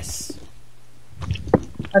Doctor. Yes.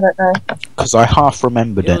 I don't know. Because I half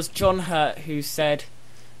remembered It it. was John Hurt who said,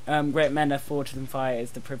 great men are forged in fire.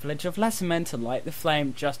 It's the privilege of lesser men to light the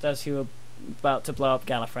flame, just as you were about to blow up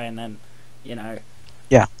Gallifrey, and then,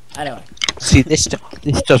 Yeah. Anyway. See, this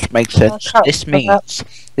does make sense. This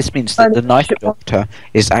means that the Ninth Doctor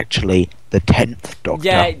is actually the 10th Doctor.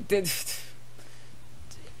 Yeah,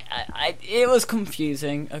 it was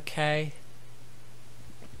confusing, okay.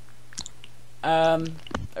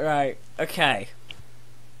 Right, okay.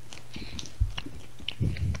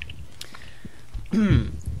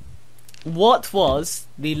 What was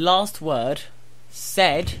the last word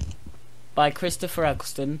said by Christopher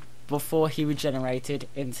Eccleston before he regenerated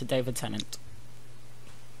into David Tennant?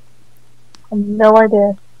 I have no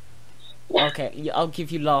idea. Okay, I'll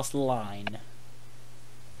give you last line.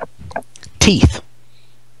 Teeth.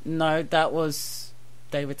 No, that was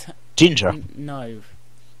David Tennant. Ginger. No.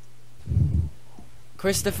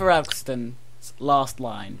 Christopher Eccleston's last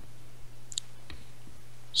line.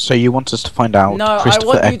 So you want us to find out No, I Christopher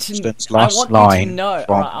want you Eccleston's to. last I want line you to know.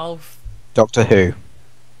 from Alright, Doctor Who?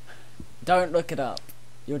 don't look it up.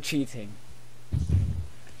 You're cheating.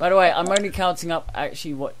 By the way, I'm only counting up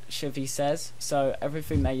actually what Shivy says, so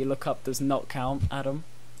everything that you look up does not count, Adam.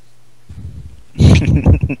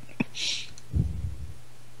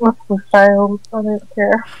 What we failed. I don't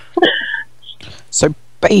care. So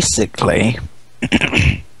basically,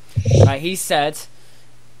 Right, he said,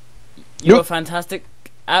 "You were fantastic,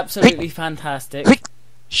 absolutely fantastic."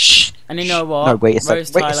 shh. And you know what? No, wait a Rose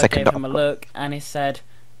second. Wait a Tyler second. gave him a look, and he said,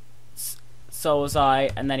 "So was I,"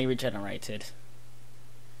 and then he regenerated.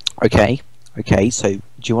 Okay, Okay, so do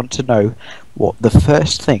you want to know what the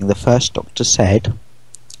first thing the first Doctor said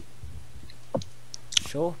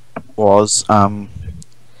Sure. was?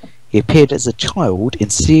 He appeared as a child in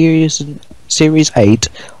series 8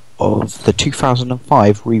 of the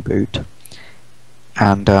 2005 reboot,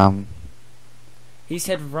 and He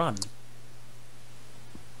said run.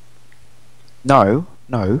 no,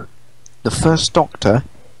 the first Doctor,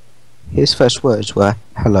 his first words were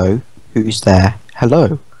 "Hello, who's there?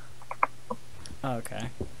 Hello." Oh, okay.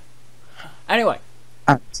 Anyway.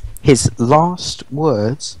 And his last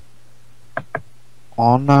words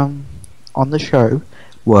on the show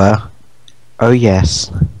were, "Oh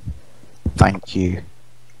yes, thank you,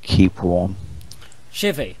 keep warm."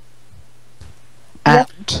 Shivy.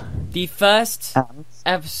 And The first and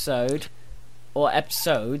episode or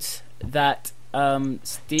episodes that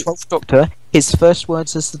 12th Doctor, his first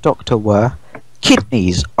words as the Doctor were,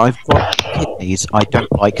 "Kidneys. I've got kidneys. I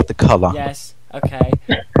don't like the colour." Yes, okay.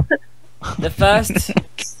 The first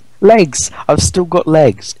Legs. I've still got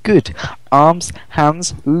legs. Good. Arms,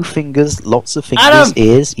 hands, fingers, lots of fingers, Adam!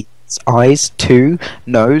 ears, eyes, 2,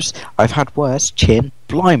 nose. I've had worse. Chin.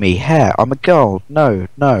 Blimey, hair. I'm a girl. No,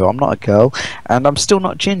 I'm not a girl, and I'm still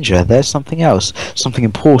not ginger. There's something else. Something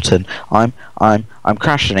important. I'm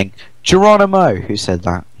crashing. Geronimo. Who said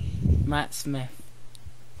that? Matt Smith.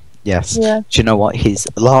 Yes. Yeah. Do you know what his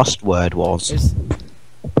last word was? Is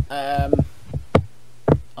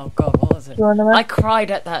oh god, what was it? Do you wanna know? I cried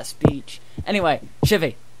at that speech. Anyway,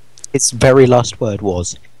 Shivy. His very last word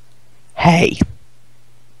was, "Hey."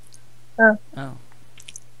 Oh.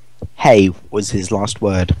 Hey was his last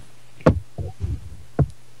word.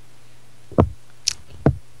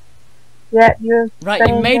 Yeah, you're Right, you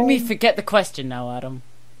saying made me that. forget the question now, Adam.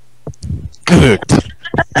 Good.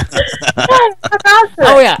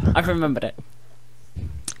 Oh yeah, I've remembered it.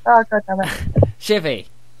 Oh god damn it. Shivy.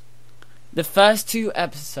 The first 2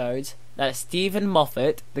 episodes that Stephen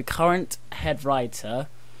Moffat, the current head writer,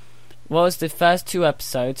 was the first 2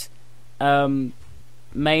 episodes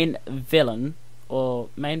main villain or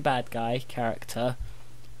main bad guy character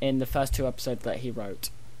in the first 2 episodes that he wrote.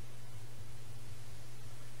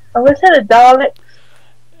 I'm gonna say the Dalek.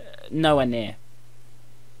 Nowhere near.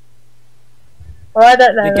 Well, I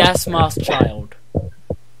don't know. The gas mask child.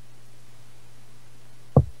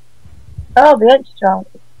 Oh, the Empty Child.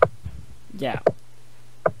 Yeah.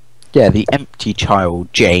 Yeah, the empty child,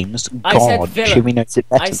 James. I said God, villain. Jimmy knows it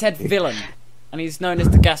better. I said than you. villain. And he's known as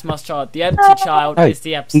the gas mask child. The empty child No, is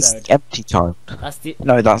the He's episode. the empty child. That's the.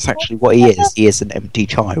 No, that's actually what he is. He is an empty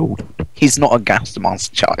child. He's not a gas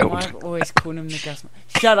mask Why child. am I always calling him the gas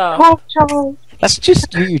mask? Shut up. Poor child. That's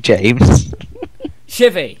just you, James.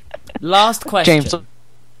 Shivy. Last question. James, I'm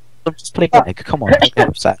just playing a leg. Come on, don't get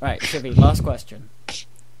upset. Right, Shivy, last question.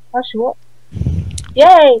 Actually, what?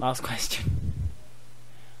 Yay! Last question.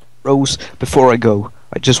 Rose, before I go,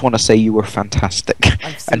 I just want to say you were fantastic.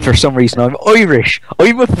 I've seen And for some reason, I'm Irish.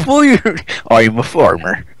 I'm a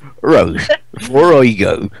farmer. Rose, before I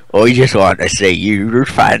go, I just want to say you were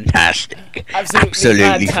fantastic.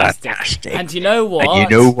 Absolutely fantastic. fantastic. And you know what?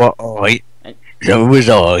 And you know what? So was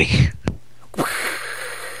I.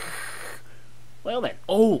 Well then.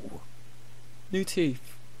 Oh! New teeth.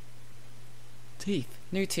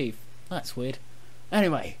 New teeth. That's weird.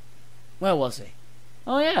 Anyway. Where was he?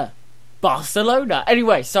 Oh yeah. Barcelona.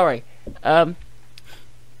 Anyway, sorry.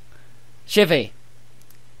 Shivy.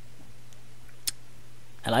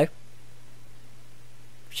 Hello?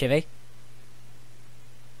 Shivy?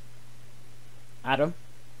 Adam?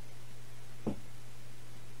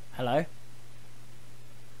 Hello?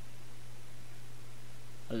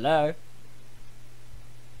 Hello?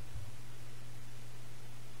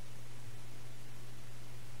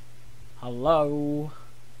 Hello?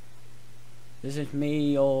 This is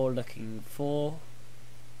me you're looking for.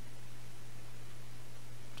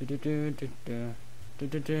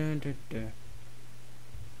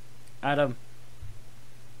 Adam.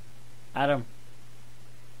 Adam.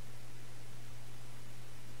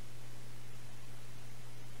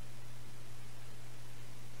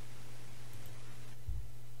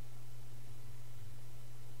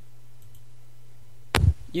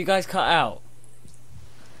 You guys cut out.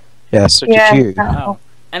 Yeah, so Yeah. did you. Oh.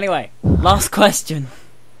 Anyway, last question.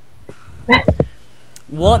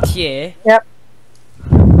 What year Yep.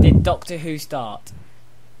 did Doctor Who start?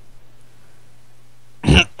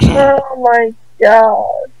 Oh my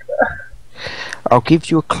god. I'll give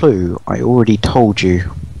you a clue. I already told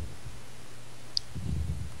you.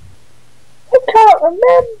 I can't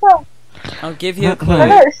remember. I'll give you a I clue.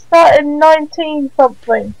 know it started in 19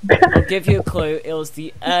 something. I'll give you a clue. It was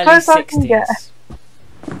the early close I can 60s. get.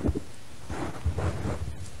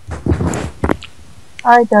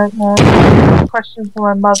 I don't know. Question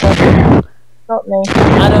for my mother, not me.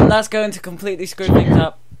 Adam, that's going to completely screw things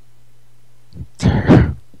up.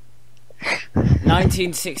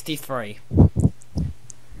 1963.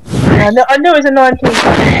 I knew it was a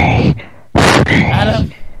 19.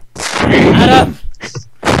 Adam! Adam!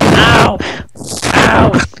 Ow!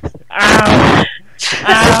 Ow! Ow!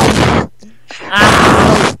 Ow!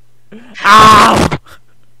 Ow! Ow!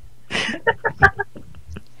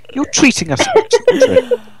 You're treating us like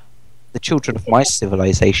children. The children of my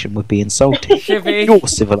civilization would be insulted. Shivy, Your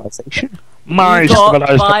civilization. My you got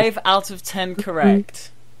civilization. 5 out of 10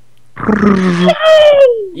 correct.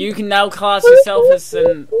 You can now class yourself as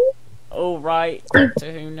an alright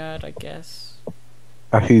Doctor Who nerd, I guess.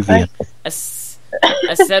 A Whovian. A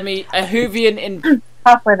Whovian in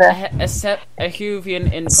Halfway there. a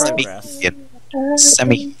Whovian in progress.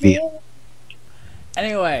 Semi-Whovian.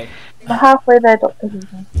 Anyway, I'm halfway there, Doctor Who.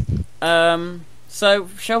 so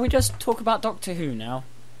shall we just talk about Doctor Who now?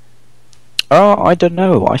 Oh, I don't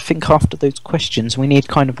know. I think after those questions, we need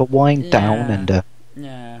kind of a wind down and.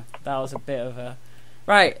 Yeah, that was a bit of a.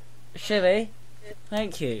 Right, Shivy,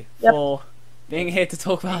 thank you Yep. for being here to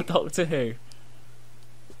talk about Doctor Who.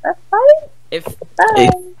 That's fine. If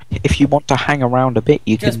If you want to hang around a bit,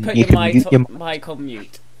 you just can. put You your can mute your. mic on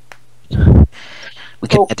mute. We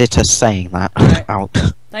can Oh. edit us saying that Right. out.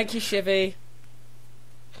 Thank you, Shivy.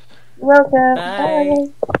 You're welcome. Bye.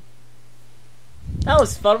 That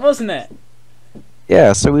was fun, wasn't it?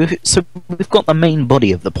 Yeah, so we've got the main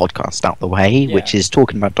body of the podcast out the way, Yeah. which is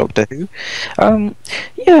talking about Doctor Who.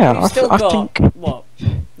 Yeah, We've still I got think what,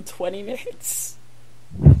 20 minutes?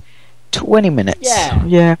 20 minutes. Yeah.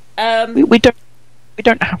 Yeah. We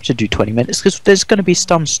don't have to do 20 minutes because there's going to be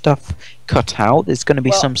some stuff cut out. There's going to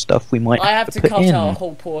be Well, some stuff we might I have to put cut in. out a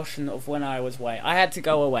whole portion of when I was away. I had to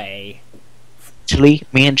go away. Actually,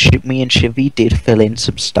 me and Shivy did fill in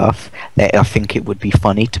some stuff that I think it would be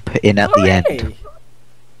funny to put in at Oh, the end. really?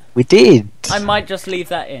 We did. I might just leave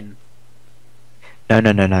that in.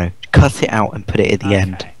 No. Cut it out and put it at the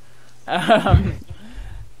end. Okay.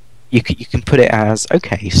 You can put it as,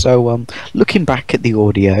 okay, so looking back at the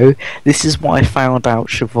audio, this is what I found out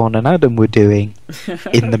Siobhan and Adam were doing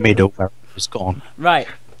in the middle where it was gone. Right.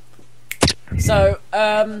 So,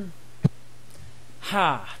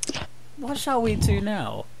 what shall we do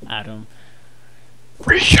now, Adam?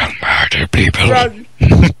 We shall murder people. Run.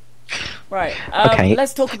 Right. Okay.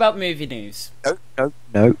 Let's talk about movie news.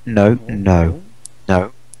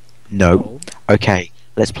 No. Okay,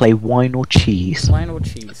 let's play wine or cheese. Wine or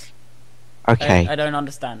cheese? Okay, I don't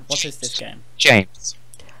understand. What is this game? James.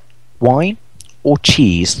 Wine or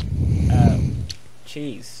cheese?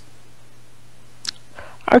 Cheese.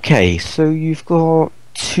 Okay, so you've got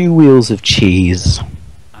 2 wheels of cheese.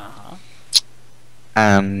 Uh-huh.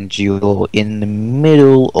 And you're in the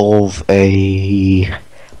middle of a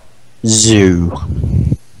zoo.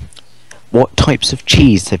 What types of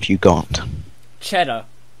cheese have you got? Cheddar.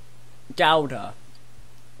 Gouda.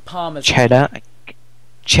 Parmesan.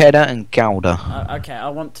 Cheddar and Gouda. Okay, I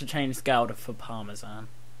want to change Gouda for Parmesan.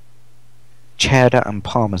 Cheddar and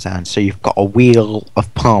Parmesan. So you've got a wheel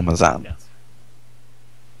of Parmesan. Yes.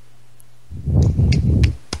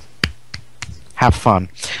 Have fun.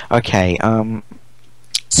 Okay,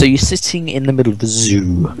 so you're sitting in the middle of the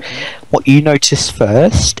zoo. What you notice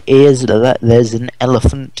first is that there's an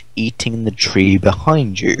elephant eating the tree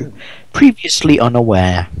behind you, previously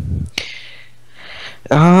unaware.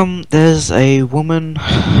 There's a woman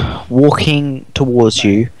walking towards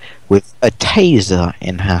you with a taser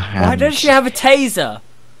in her hand. Why does she have a taser?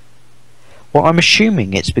 Well, I'm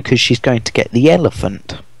assuming it's because she's going to get the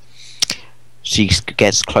elephant. She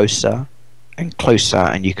gets closer and closer,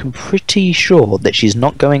 and you can pretty sure that she's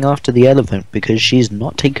not going after the elephant because she's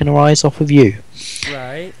not taking her eyes off of you.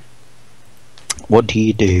 Right. What do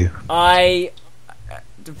you do? I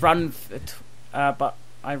run, but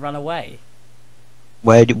I run away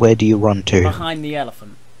Where do you run to? behind the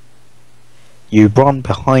elephant. You run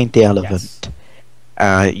behind the elephant.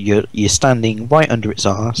 Yes. You're standing right under its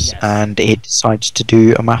arse, Yes. and it decides to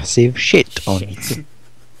do a massive shit on you. Shit.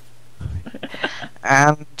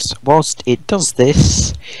 And whilst it does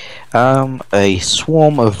this, a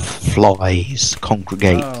swarm of flies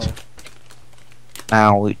congregate.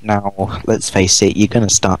 Oh. Now, let's face it, you're going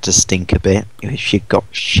to start to stink a bit if you've got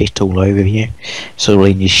shit all over you. It's all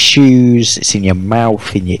in your shoes, it's in your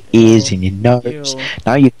mouth, in your ears, in your nose.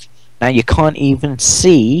 Ew. Now you can't even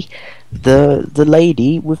see the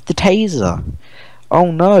lady with the taser.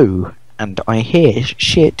 Oh no! And I hear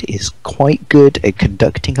shit is quite good at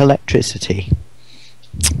conducting electricity.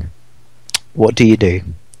 What do you do?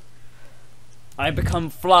 I become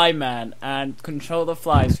Fly Man and control the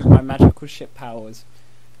flies with my magical ship powers.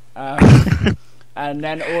 And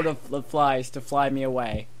then order the flies to fly me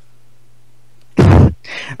away.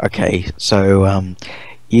 Okay, so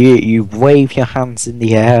you wave your hands in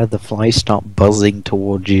the air, the flies start buzzing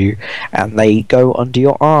towards you, and they go under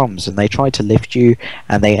your arms, and they try to lift you,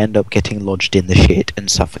 and they end up getting lodged in the shit and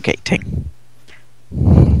suffocating.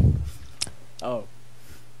 Oh.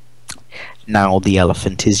 Now the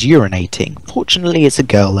elephant is urinating. Fortunately, it's a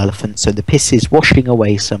girl elephant, so the piss is washing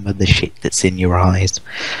away some of the shit that's in your eyes.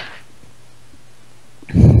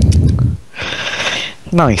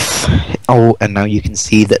 Nice. Oh, and now you can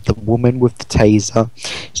see that the woman with the taser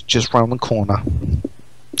is just round the corner.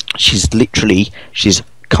 She's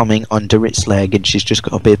coming under its leg, and she's just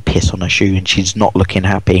got a bit of piss on her shoe, and she's not looking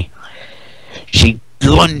happy. She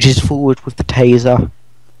lunges forward with the taser,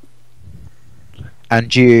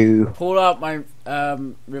 and you pull out my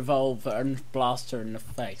revolver and blast her in the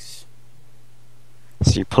face.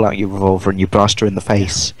 So you pull out your revolver and you blast her in the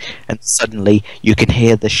face, and suddenly you can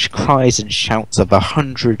hear the cries and shouts of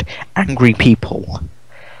 100 angry people.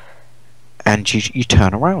 And you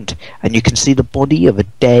turn around, and you can see the body of a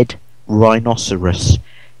dead rhinoceros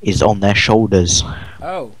is on their shoulders.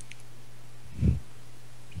 Oh.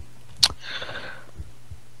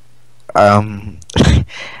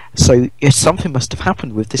 So something must have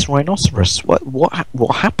happened with this rhinoceros.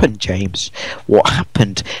 What happened, James? What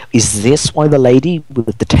happened? Is this why the lady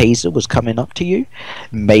with the taser was coming up to you?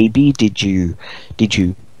 Maybe did you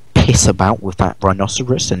piss about with that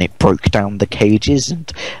rhinoceros and it broke down the cages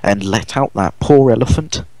and let out that poor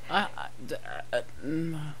elephant? And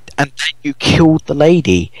then you killed the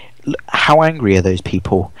lady. How angry are those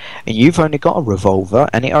people? And you've only got a revolver,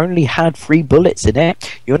 and it only had 3 bullets in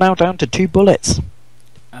it. You're now down to 2 bullets.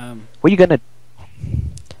 What are you gonna?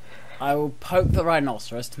 I will poke the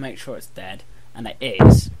rhinoceros to make sure it's dead, and it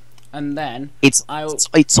is. And then it's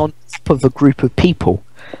on top of a group of people,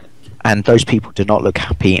 and those people do not look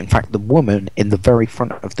happy. In fact, the woman in the very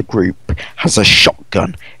front of the group has a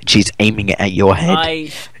shotgun, and she's aiming it at your head.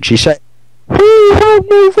 And she said, "Who had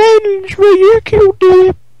no revenge when you killed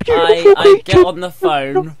him?" I get on the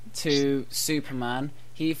phone to Superman.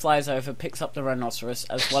 He flies over, picks up the rhinoceros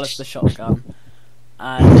as well as the shotgun,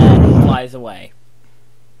 and then flies away.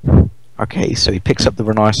 Okay, so he picks up the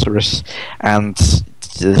rhinoceros and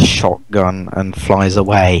the shotgun and flies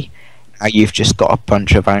away. Now you've just got a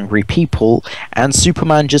bunch of angry people, and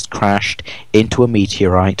Superman just crashed into a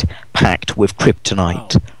meteorite packed with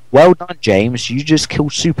kryptonite. Oh. Well done, James. You just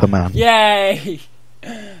killed Superman. Yay!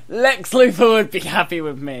 Lex Luthor would be happy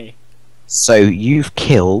with me. So you've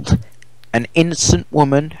killed an innocent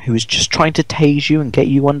woman who was just trying to tase you and get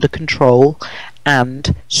you under control,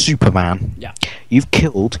 and Superman. Yeah. You've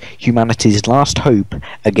killed humanity's last hope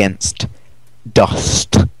against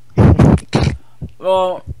dust.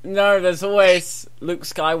 Well, no, there's always Luke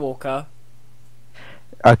Skywalker.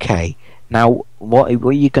 Okay, now what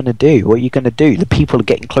are you going to do? What are you going to do? The people are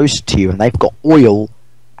getting closer to you, and they've got oil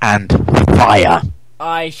and fire.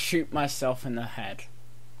 I shoot myself in the head.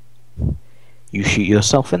 You shoot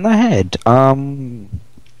yourself in the head.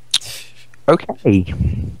 Okay.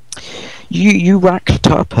 You racked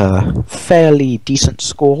up a fairly decent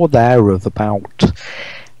score there of about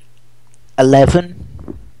 11.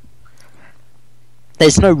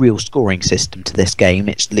 There's no real scoring system to this game.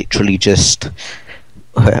 It's literally just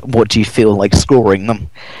what do you feel like scoring them.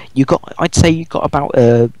 I'd say you got about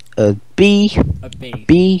a B, a B, a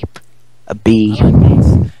B, a B. I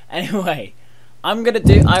like anyway, I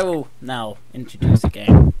will now introduce a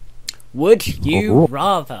game. Would you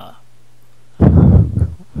rather?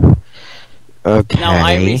 Okay. Now,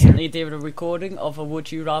 I recently did a recording of a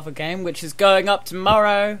Would You Rather game, which is going up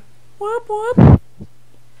tomorrow. Whoop whoop.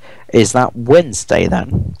 Is that Wednesday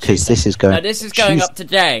then? Because this is going. No, this is going up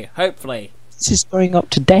today. Hopefully. This is going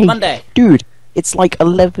up today. Monday. Dude, it's like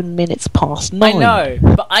 11 minutes past 9. I know,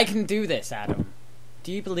 but I can do this, Adam.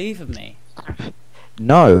 Do you believe in me?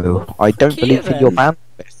 No, I don't believe in your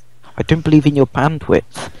bandwidth. I don't believe in your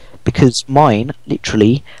bandwidth, because mine,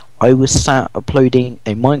 literally, I was sat uploading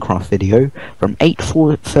a Minecraft video from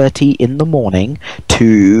 8:30 in the morning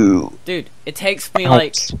to... Dude, it takes me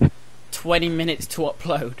like 20 minutes to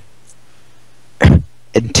upload.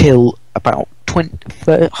 Until about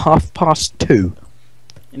 2:30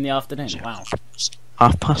 in the afternoon. Wow.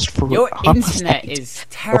 4:30. Your internet is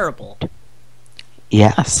terrible.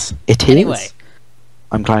 Yes, it is. Anyway.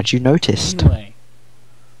 I'm glad you noticed. Anyway.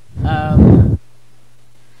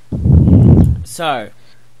 So.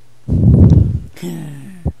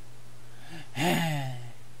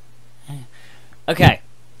 Okay.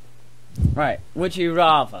 Right. Would you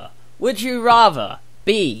rather Would you rather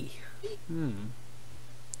be...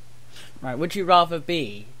 Right, would you rather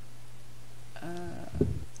be...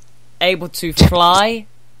 able to fly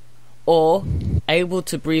or able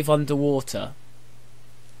to breathe underwater?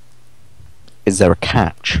 Is there a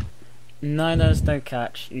catch? No, there's no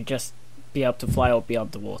catch. You just be able to fly or be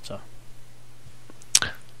underwater.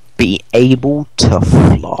 Be able to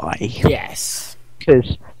fly. Yes.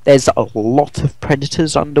 Because there's a lot of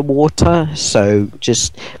predators underwater, so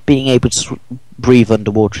just being able to breathe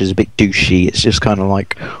underwater is a bit douchey. It's just kind of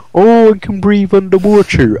like, oh, I can breathe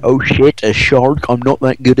underwater. Oh shit, a shark. I'm not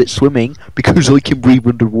that good at swimming because I can breathe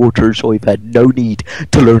underwater, so I've had no need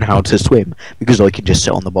to learn how to swim because I can just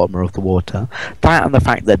sit on the bottom of the water. That and the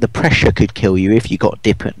fact that the pressure could kill you if you got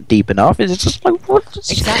deep enough is just like, what?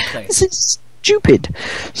 Exactly. This is stupid.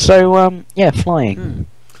 So, yeah, flying.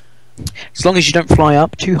 As long as you don't fly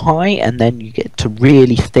up too high and then you get to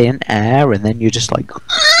really thin air and then you're just like...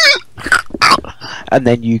 and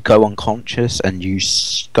then you go unconscious and you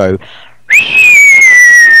go...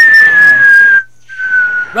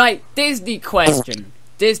 Right, Disney question.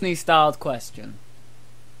 Disney-styled question.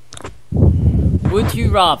 Would you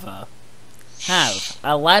rather have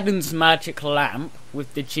Aladdin's magic lamp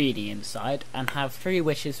with the genie inside and have 3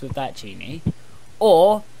 wishes with that genie,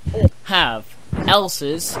 or have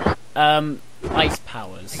Elsa's ice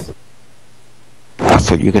powers? I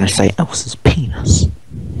thought you were going to say Elsa's penis.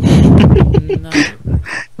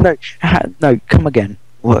 No. No, come again.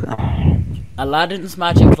 What? Aladdin's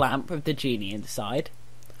magic lamp with the genie inside,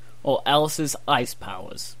 or Elsa's ice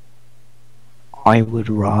powers? I would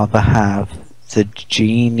rather have the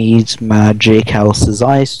genie's magic, Elsa's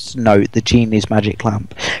ice. No, the genie's magic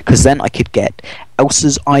lamp, because then I could get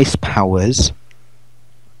Elsa's ice powers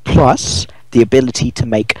plus the ability to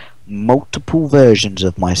make multiple versions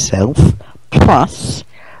of myself, plus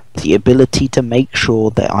the ability to make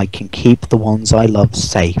sure that I can keep the ones I love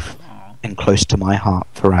safe and close to my heart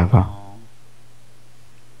forever.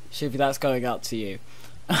 Shivi, that's going out to you.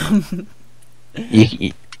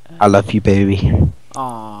 I love you, baby.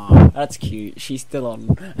 Aw, that's cute. She's still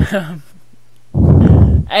on.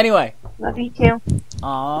 Anyway. Love you too.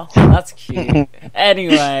 Aw, that's cute.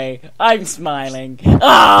 Anyway, I'm smiling.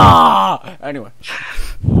 Ah! Anyway.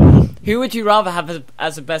 Who would you rather have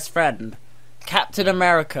as a best friend? Captain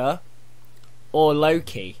America or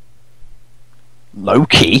Loki?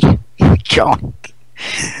 Loki? God.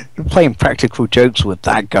 You're playing practical jokes with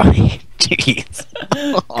that guy. Jeez.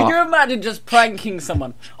 Can you imagine just pranking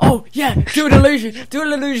someone? Oh, yeah, do an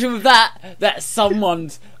illusion with that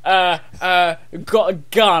someone's got a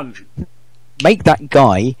gun. Make that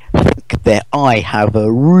guy think that I have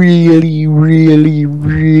a really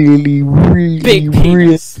Big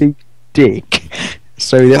penis. big dick.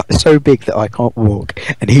 So big that I can't walk,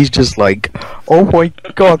 and he's just like, "Oh my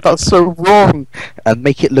god, that's so wrong," and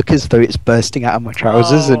make it look as though it's bursting out of my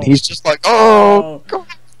trousers, and he's just like, "Oh god,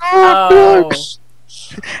 no."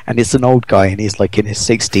 And it's an old guy, and he's like in his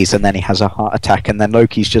 60s, and then he has a heart attack, and then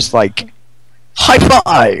Loki's just like, "High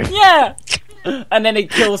five!" Yeah, and then he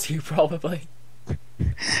kills you probably.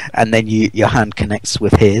 And then your hand connects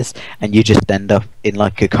with his, and you just end up in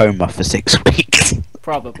like a coma for 6 weeks.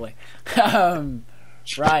 Probably.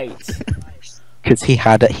 Right. Because he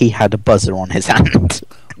had a buzzer on his hand.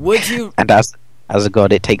 Would you? And as a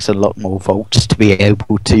god, it takes a lot more volts to be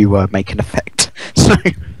able to make an effect. So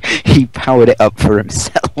he powered it up for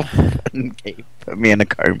himself and put me in a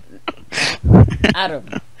coma.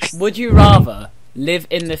 Adam, would you rather live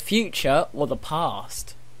in the future or the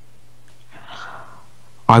past?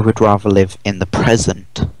 I would rather live in the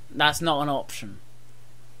present. That's not an option.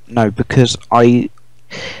 No, because I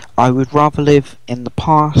would rather live in the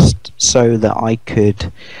past so that I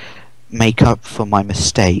could make up for my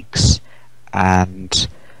mistakes and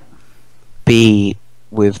be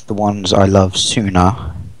with the ones I love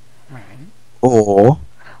sooner. Right. Or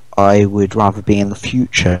I would rather be in the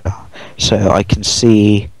future so I can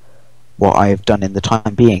see what I have done in the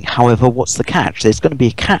time being. However, what's the catch? There's going to be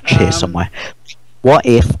a catch here somewhere. What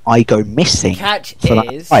if I go missing Catch for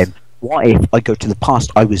that time? What if I go to the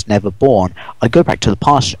past? I was never born. I go back to the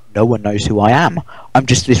past. No one knows who I am. I'm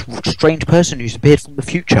just this strange person who's appeared from the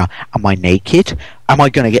future. Am I naked? Am I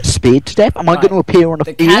going to get speared to death? Am I going to appear on a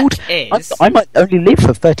field? I might only live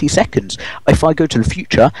for 30 seconds. If I go to the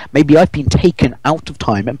future, maybe I've been taken out of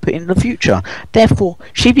time and put in the future. Therefore,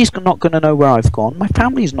 Shivi's not going to know where I've gone. My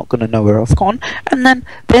family's not going to know where I've gone. And then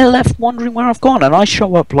they're left wondering where I've gone. And I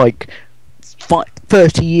show up like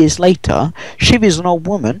 30 years later. Shivi's an old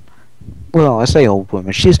woman. Well, I say old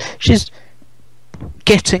woman. She's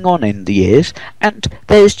getting on in the years, and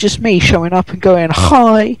there's just me showing up and going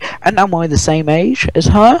hi, and am I the same age as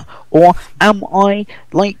her, or am I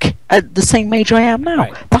like at the same age I am now?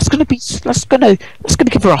 Right. That's gonna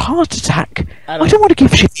give her a heart attack. Adam. I don't want to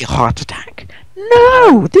give Shivy a heart attack.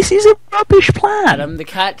 No, this is a rubbish plan. Adam, the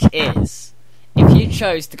catch is, if you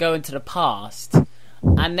chose to go into the past,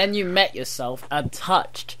 and then you met yourself and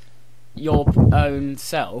touched your own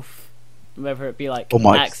self, whether it be like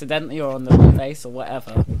accidentally or on the face or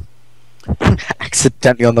whatever.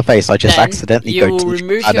 Accidentally on the face. I just Then accidentally you go will to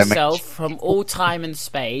remove Adam. yourself from all time and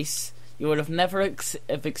space. You would have never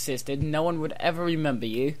have existed. No one would ever remember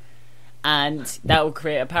you, and that will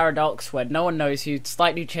create a paradox where no one knows you.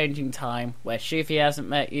 Slightly changing time, where Shufi hasn't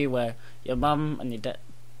met you, where your mum and your dad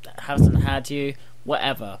hasn't had you,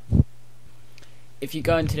 whatever. If you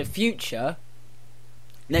go into the future,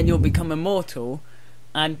 then you'll become immortal,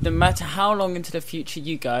 and no matter how long into the future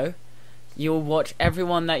you go, you'll watch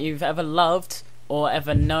everyone that you've ever loved, or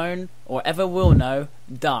ever known, or ever will know,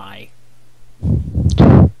 die.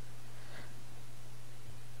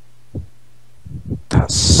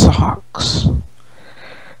 That sucks.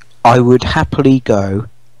 I would happily go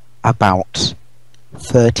about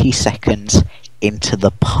 30 seconds into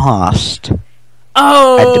the past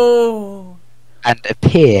Oh! and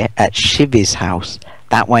appear at Shivy's house.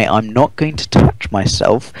 That way I'm not going to touch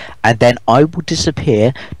myself, and then I will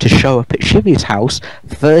disappear to show up at Shivy's house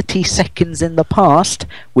 30 seconds in the past,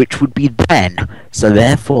 which would be then. So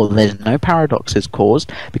therefore there's no paradoxes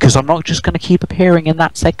caused, because I'm not just going to keep appearing in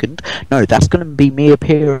that second. No, that's going to be me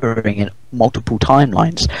appearing in multiple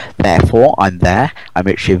timelines. Therefore, I'm there, I'm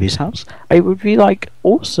at Shivy's house. It would be like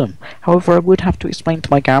awesome. However, I would have to explain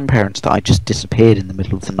to my grandparents that I just disappeared in the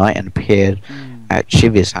middle of the night and appeared at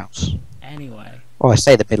Shivy's house. Anyway. Oh, I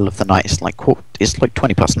say the middle of the night. It's like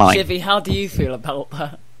 9:20. Shivy, how do you feel about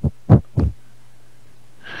that?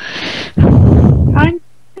 Kind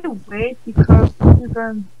of weird because you're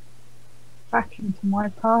going back into my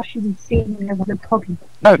past, you'll be seeing me as a problem.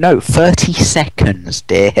 No, 30 seconds,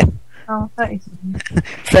 dear. Oh, 30 seconds.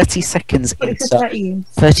 30 seconds But it's into 30 years.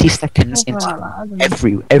 30 seconds Something into like that, I don't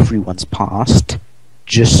know. everyone's past,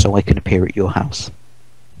 just so I can appear at your house,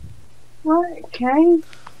 Right, okay.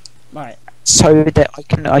 Right. so that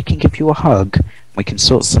I can give you a hug. We can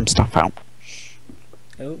sort some stuff out.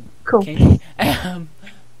 Oh, Cool. kinky.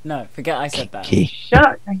 No, forget I said that. Key. Shut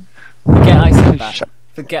up, then. Forget I said that. Shut-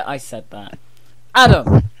 Forget I said that.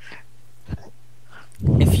 Adam,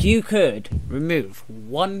 if you could remove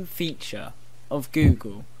one feature of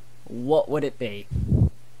Google, what would it be?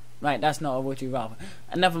 Right, that's not a would you rather.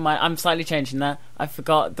 And never mind, I'm slightly changing that. I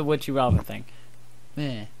forgot the would you rather thing.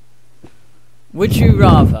 Yeah. Would you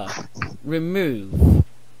rather remove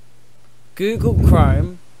Google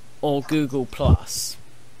Chrome or Google Plus?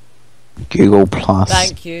 Google Plus.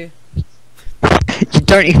 Thank you. You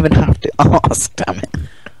don't even have to ask, damn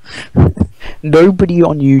it. Nobody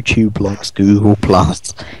on YouTube likes Google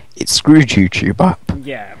Plus. It screwed YouTube up.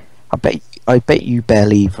 Yeah. I bet you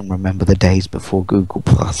barely even remember the days before Google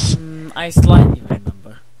Plus. I slightly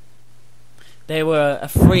remember. They were a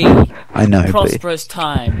free, I know, but prosperous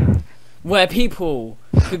time where people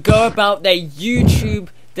could go about their YouTube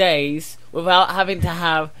days without having to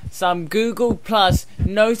have some Google Plus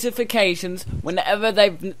notifications whenever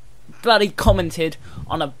they've bloody commented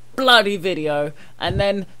on a bloody video, and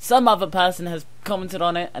then some other person has commented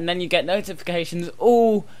on it, and then you get notifications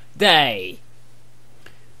all day.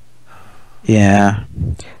 yeah,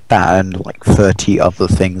 that and like 30 other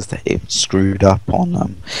things that it screwed up on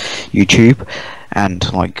YouTube,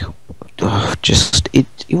 and like just it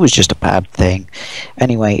was just a bad thing.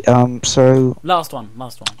 Anyway, so Last one.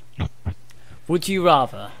 Would you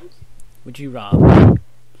rather,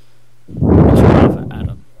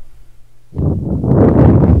 Adam?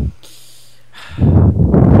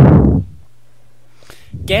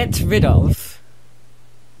 Get rid of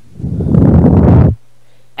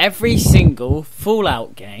every single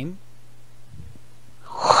Fallout game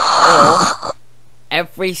or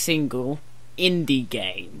every single indie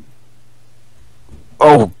game.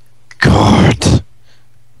 oh god,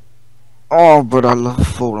 oh but I love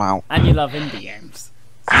Fallout And you love indie games.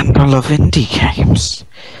 and I love indie games.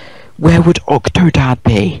 Where would Octodad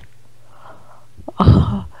be?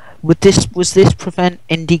 Was this prevent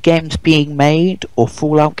indie games being made or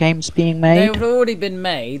Fallout games being They made? would have already been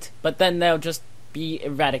made, but then they'll just be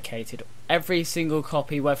eradicated. Every single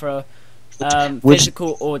copy, whether Which-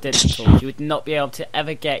 physical or digital, you would not be able to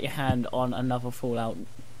ever get your hand on another Fallout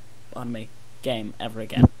game ever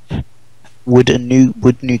again. Would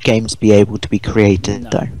new games be able to be created No.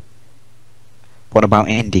 though? What about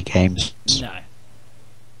indie games? No.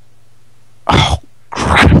 Oh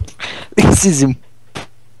This is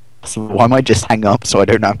impossible. I might just hang up so I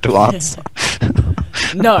don't have to answer.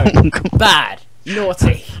 No, bad,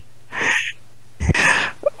 naughty.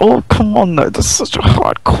 Oh, come on, though. That's such a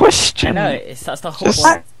hard question. I know, that's the whole Just-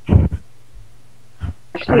 point.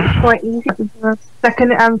 Actually, it's quite easy. The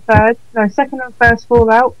second and first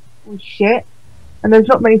Fallout was shit, and there's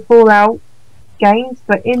not many Fallout games,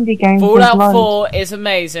 but indie games. there's Fallout loads. 4 is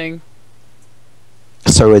amazing.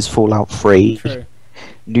 So is Fallout 3. True.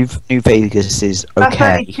 New Vegas is That's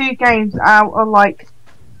okay. only 2 games out of like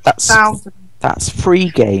That's 1,000. 3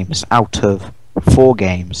 games out of 4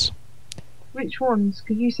 games. Which ones?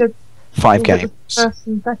 Because you said 5 was it games. the first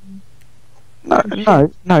and second.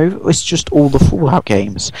 No, it's just all the Fallout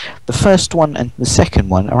games. The first one and the second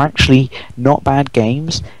one are actually not bad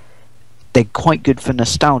games. They're quite good for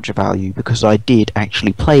nostalgia value because I did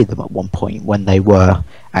actually play them at one point when they were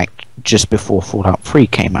just before Fallout 3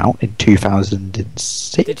 came out in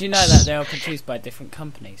 2006. Did you know that they were produced by different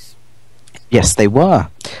companies? Yes, they were.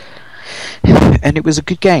 And it was a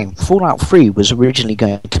good game. Fallout 3 was originally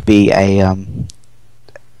going to be a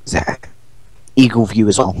Eagle View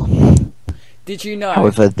as well. Did you know?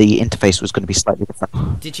 However, the interface was going to be slightly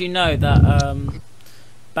different. Did you know that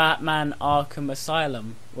Batman Arkham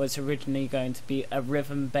Asylum was originally going to be a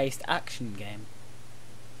rhythm-based action game?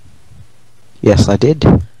 Yes, I did.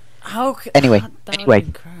 How? Anyway, that anyway.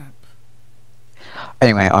 would've been crap.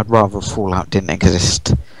 Anyway, I'd rather Fallout didn't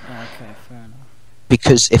exist. Oh, okay, fair enough.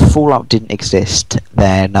 Because if Fallout didn't exist,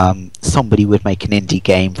 then somebody would make an indie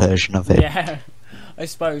game version of it. Yeah, I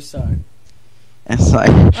suppose so. It's like,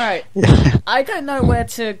 Alright, I don't know where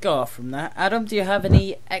to go off from that. Adam, do you have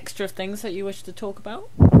any extra things that you wish to talk about?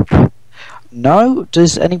 no?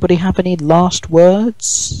 Does anybody have any last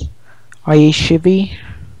words? I.e. Shivy?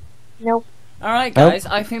 Nope. Alright, Nope. guys,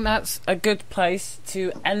 I think that's a good place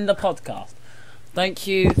to end the podcast. Thank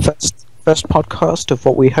you. First podcast of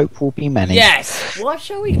what we hope will be many. Yes! What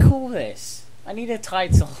shall we call this? I need a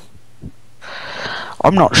title.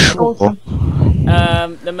 I'm not sure. Awesome.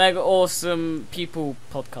 The Mega Awesome People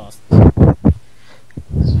Podcast.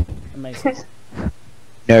 Amazing.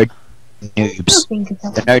 Nerd I'll Noobs. think of The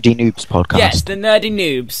something. Nerdy Noobs podcast. Yes, the Nerdy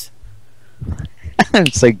Noobs. I'm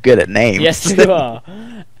so good at names. Yes, you are.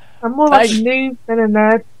 I'm more like a Thank- noob than a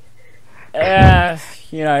nerd.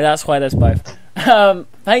 You know, that's why there's both.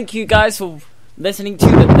 Thank you guys for listening to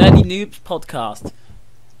the Nerdy Noobs podcast,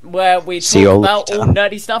 where we See talk you about later. all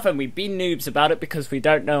nerdy stuff and we be noobs about it because we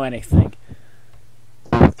don't know anything.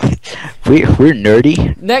 We're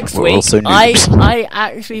nerdy. Next We're week, also I noobs.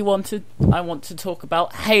 actually want to talk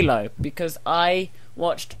about Halo because I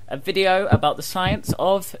watched a video about the science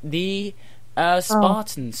of the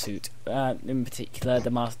Spartan suit, in particular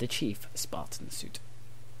the Master Chief Spartan suit.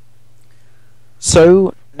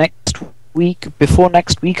 So before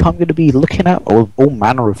next week, I'm going to be looking at all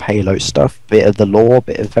manner of Halo stuff, bit of the lore,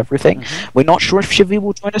 bit of everything. We're not sure if Shivy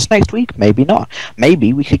will join us next week. Maybe not.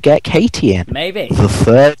 Maybe we could get Katie in. Maybe.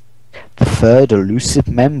 The third elusive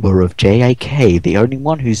member of JAK, the only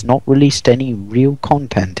one who's not released any real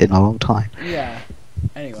content in a long time. Yeah.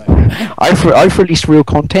 Anyway. I've released real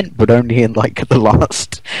content, but only in like the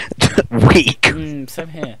last week. Same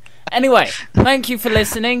here. Anyway, thank you for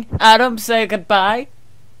listening. Adam, say goodbye.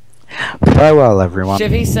 Farewell, everyone.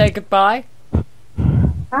 Shivy, say goodbye.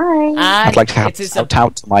 Hi. And I'd like to have it is shout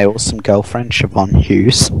out to my awesome girlfriend, Siobhan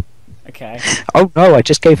Hughes. Okay. Oh no, I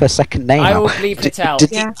just gave her second name I out. will bleep it out.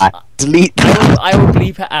 Delete Yeah. that. Delete that. I will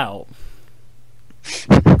bleep it out.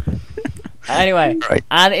 Anyway, Right.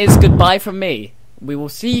 and it's goodbye from me. We will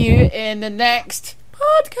see you in the next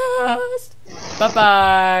podcast. Bye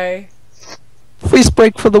bye. Freeze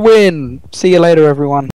break for the win. See you later, everyone.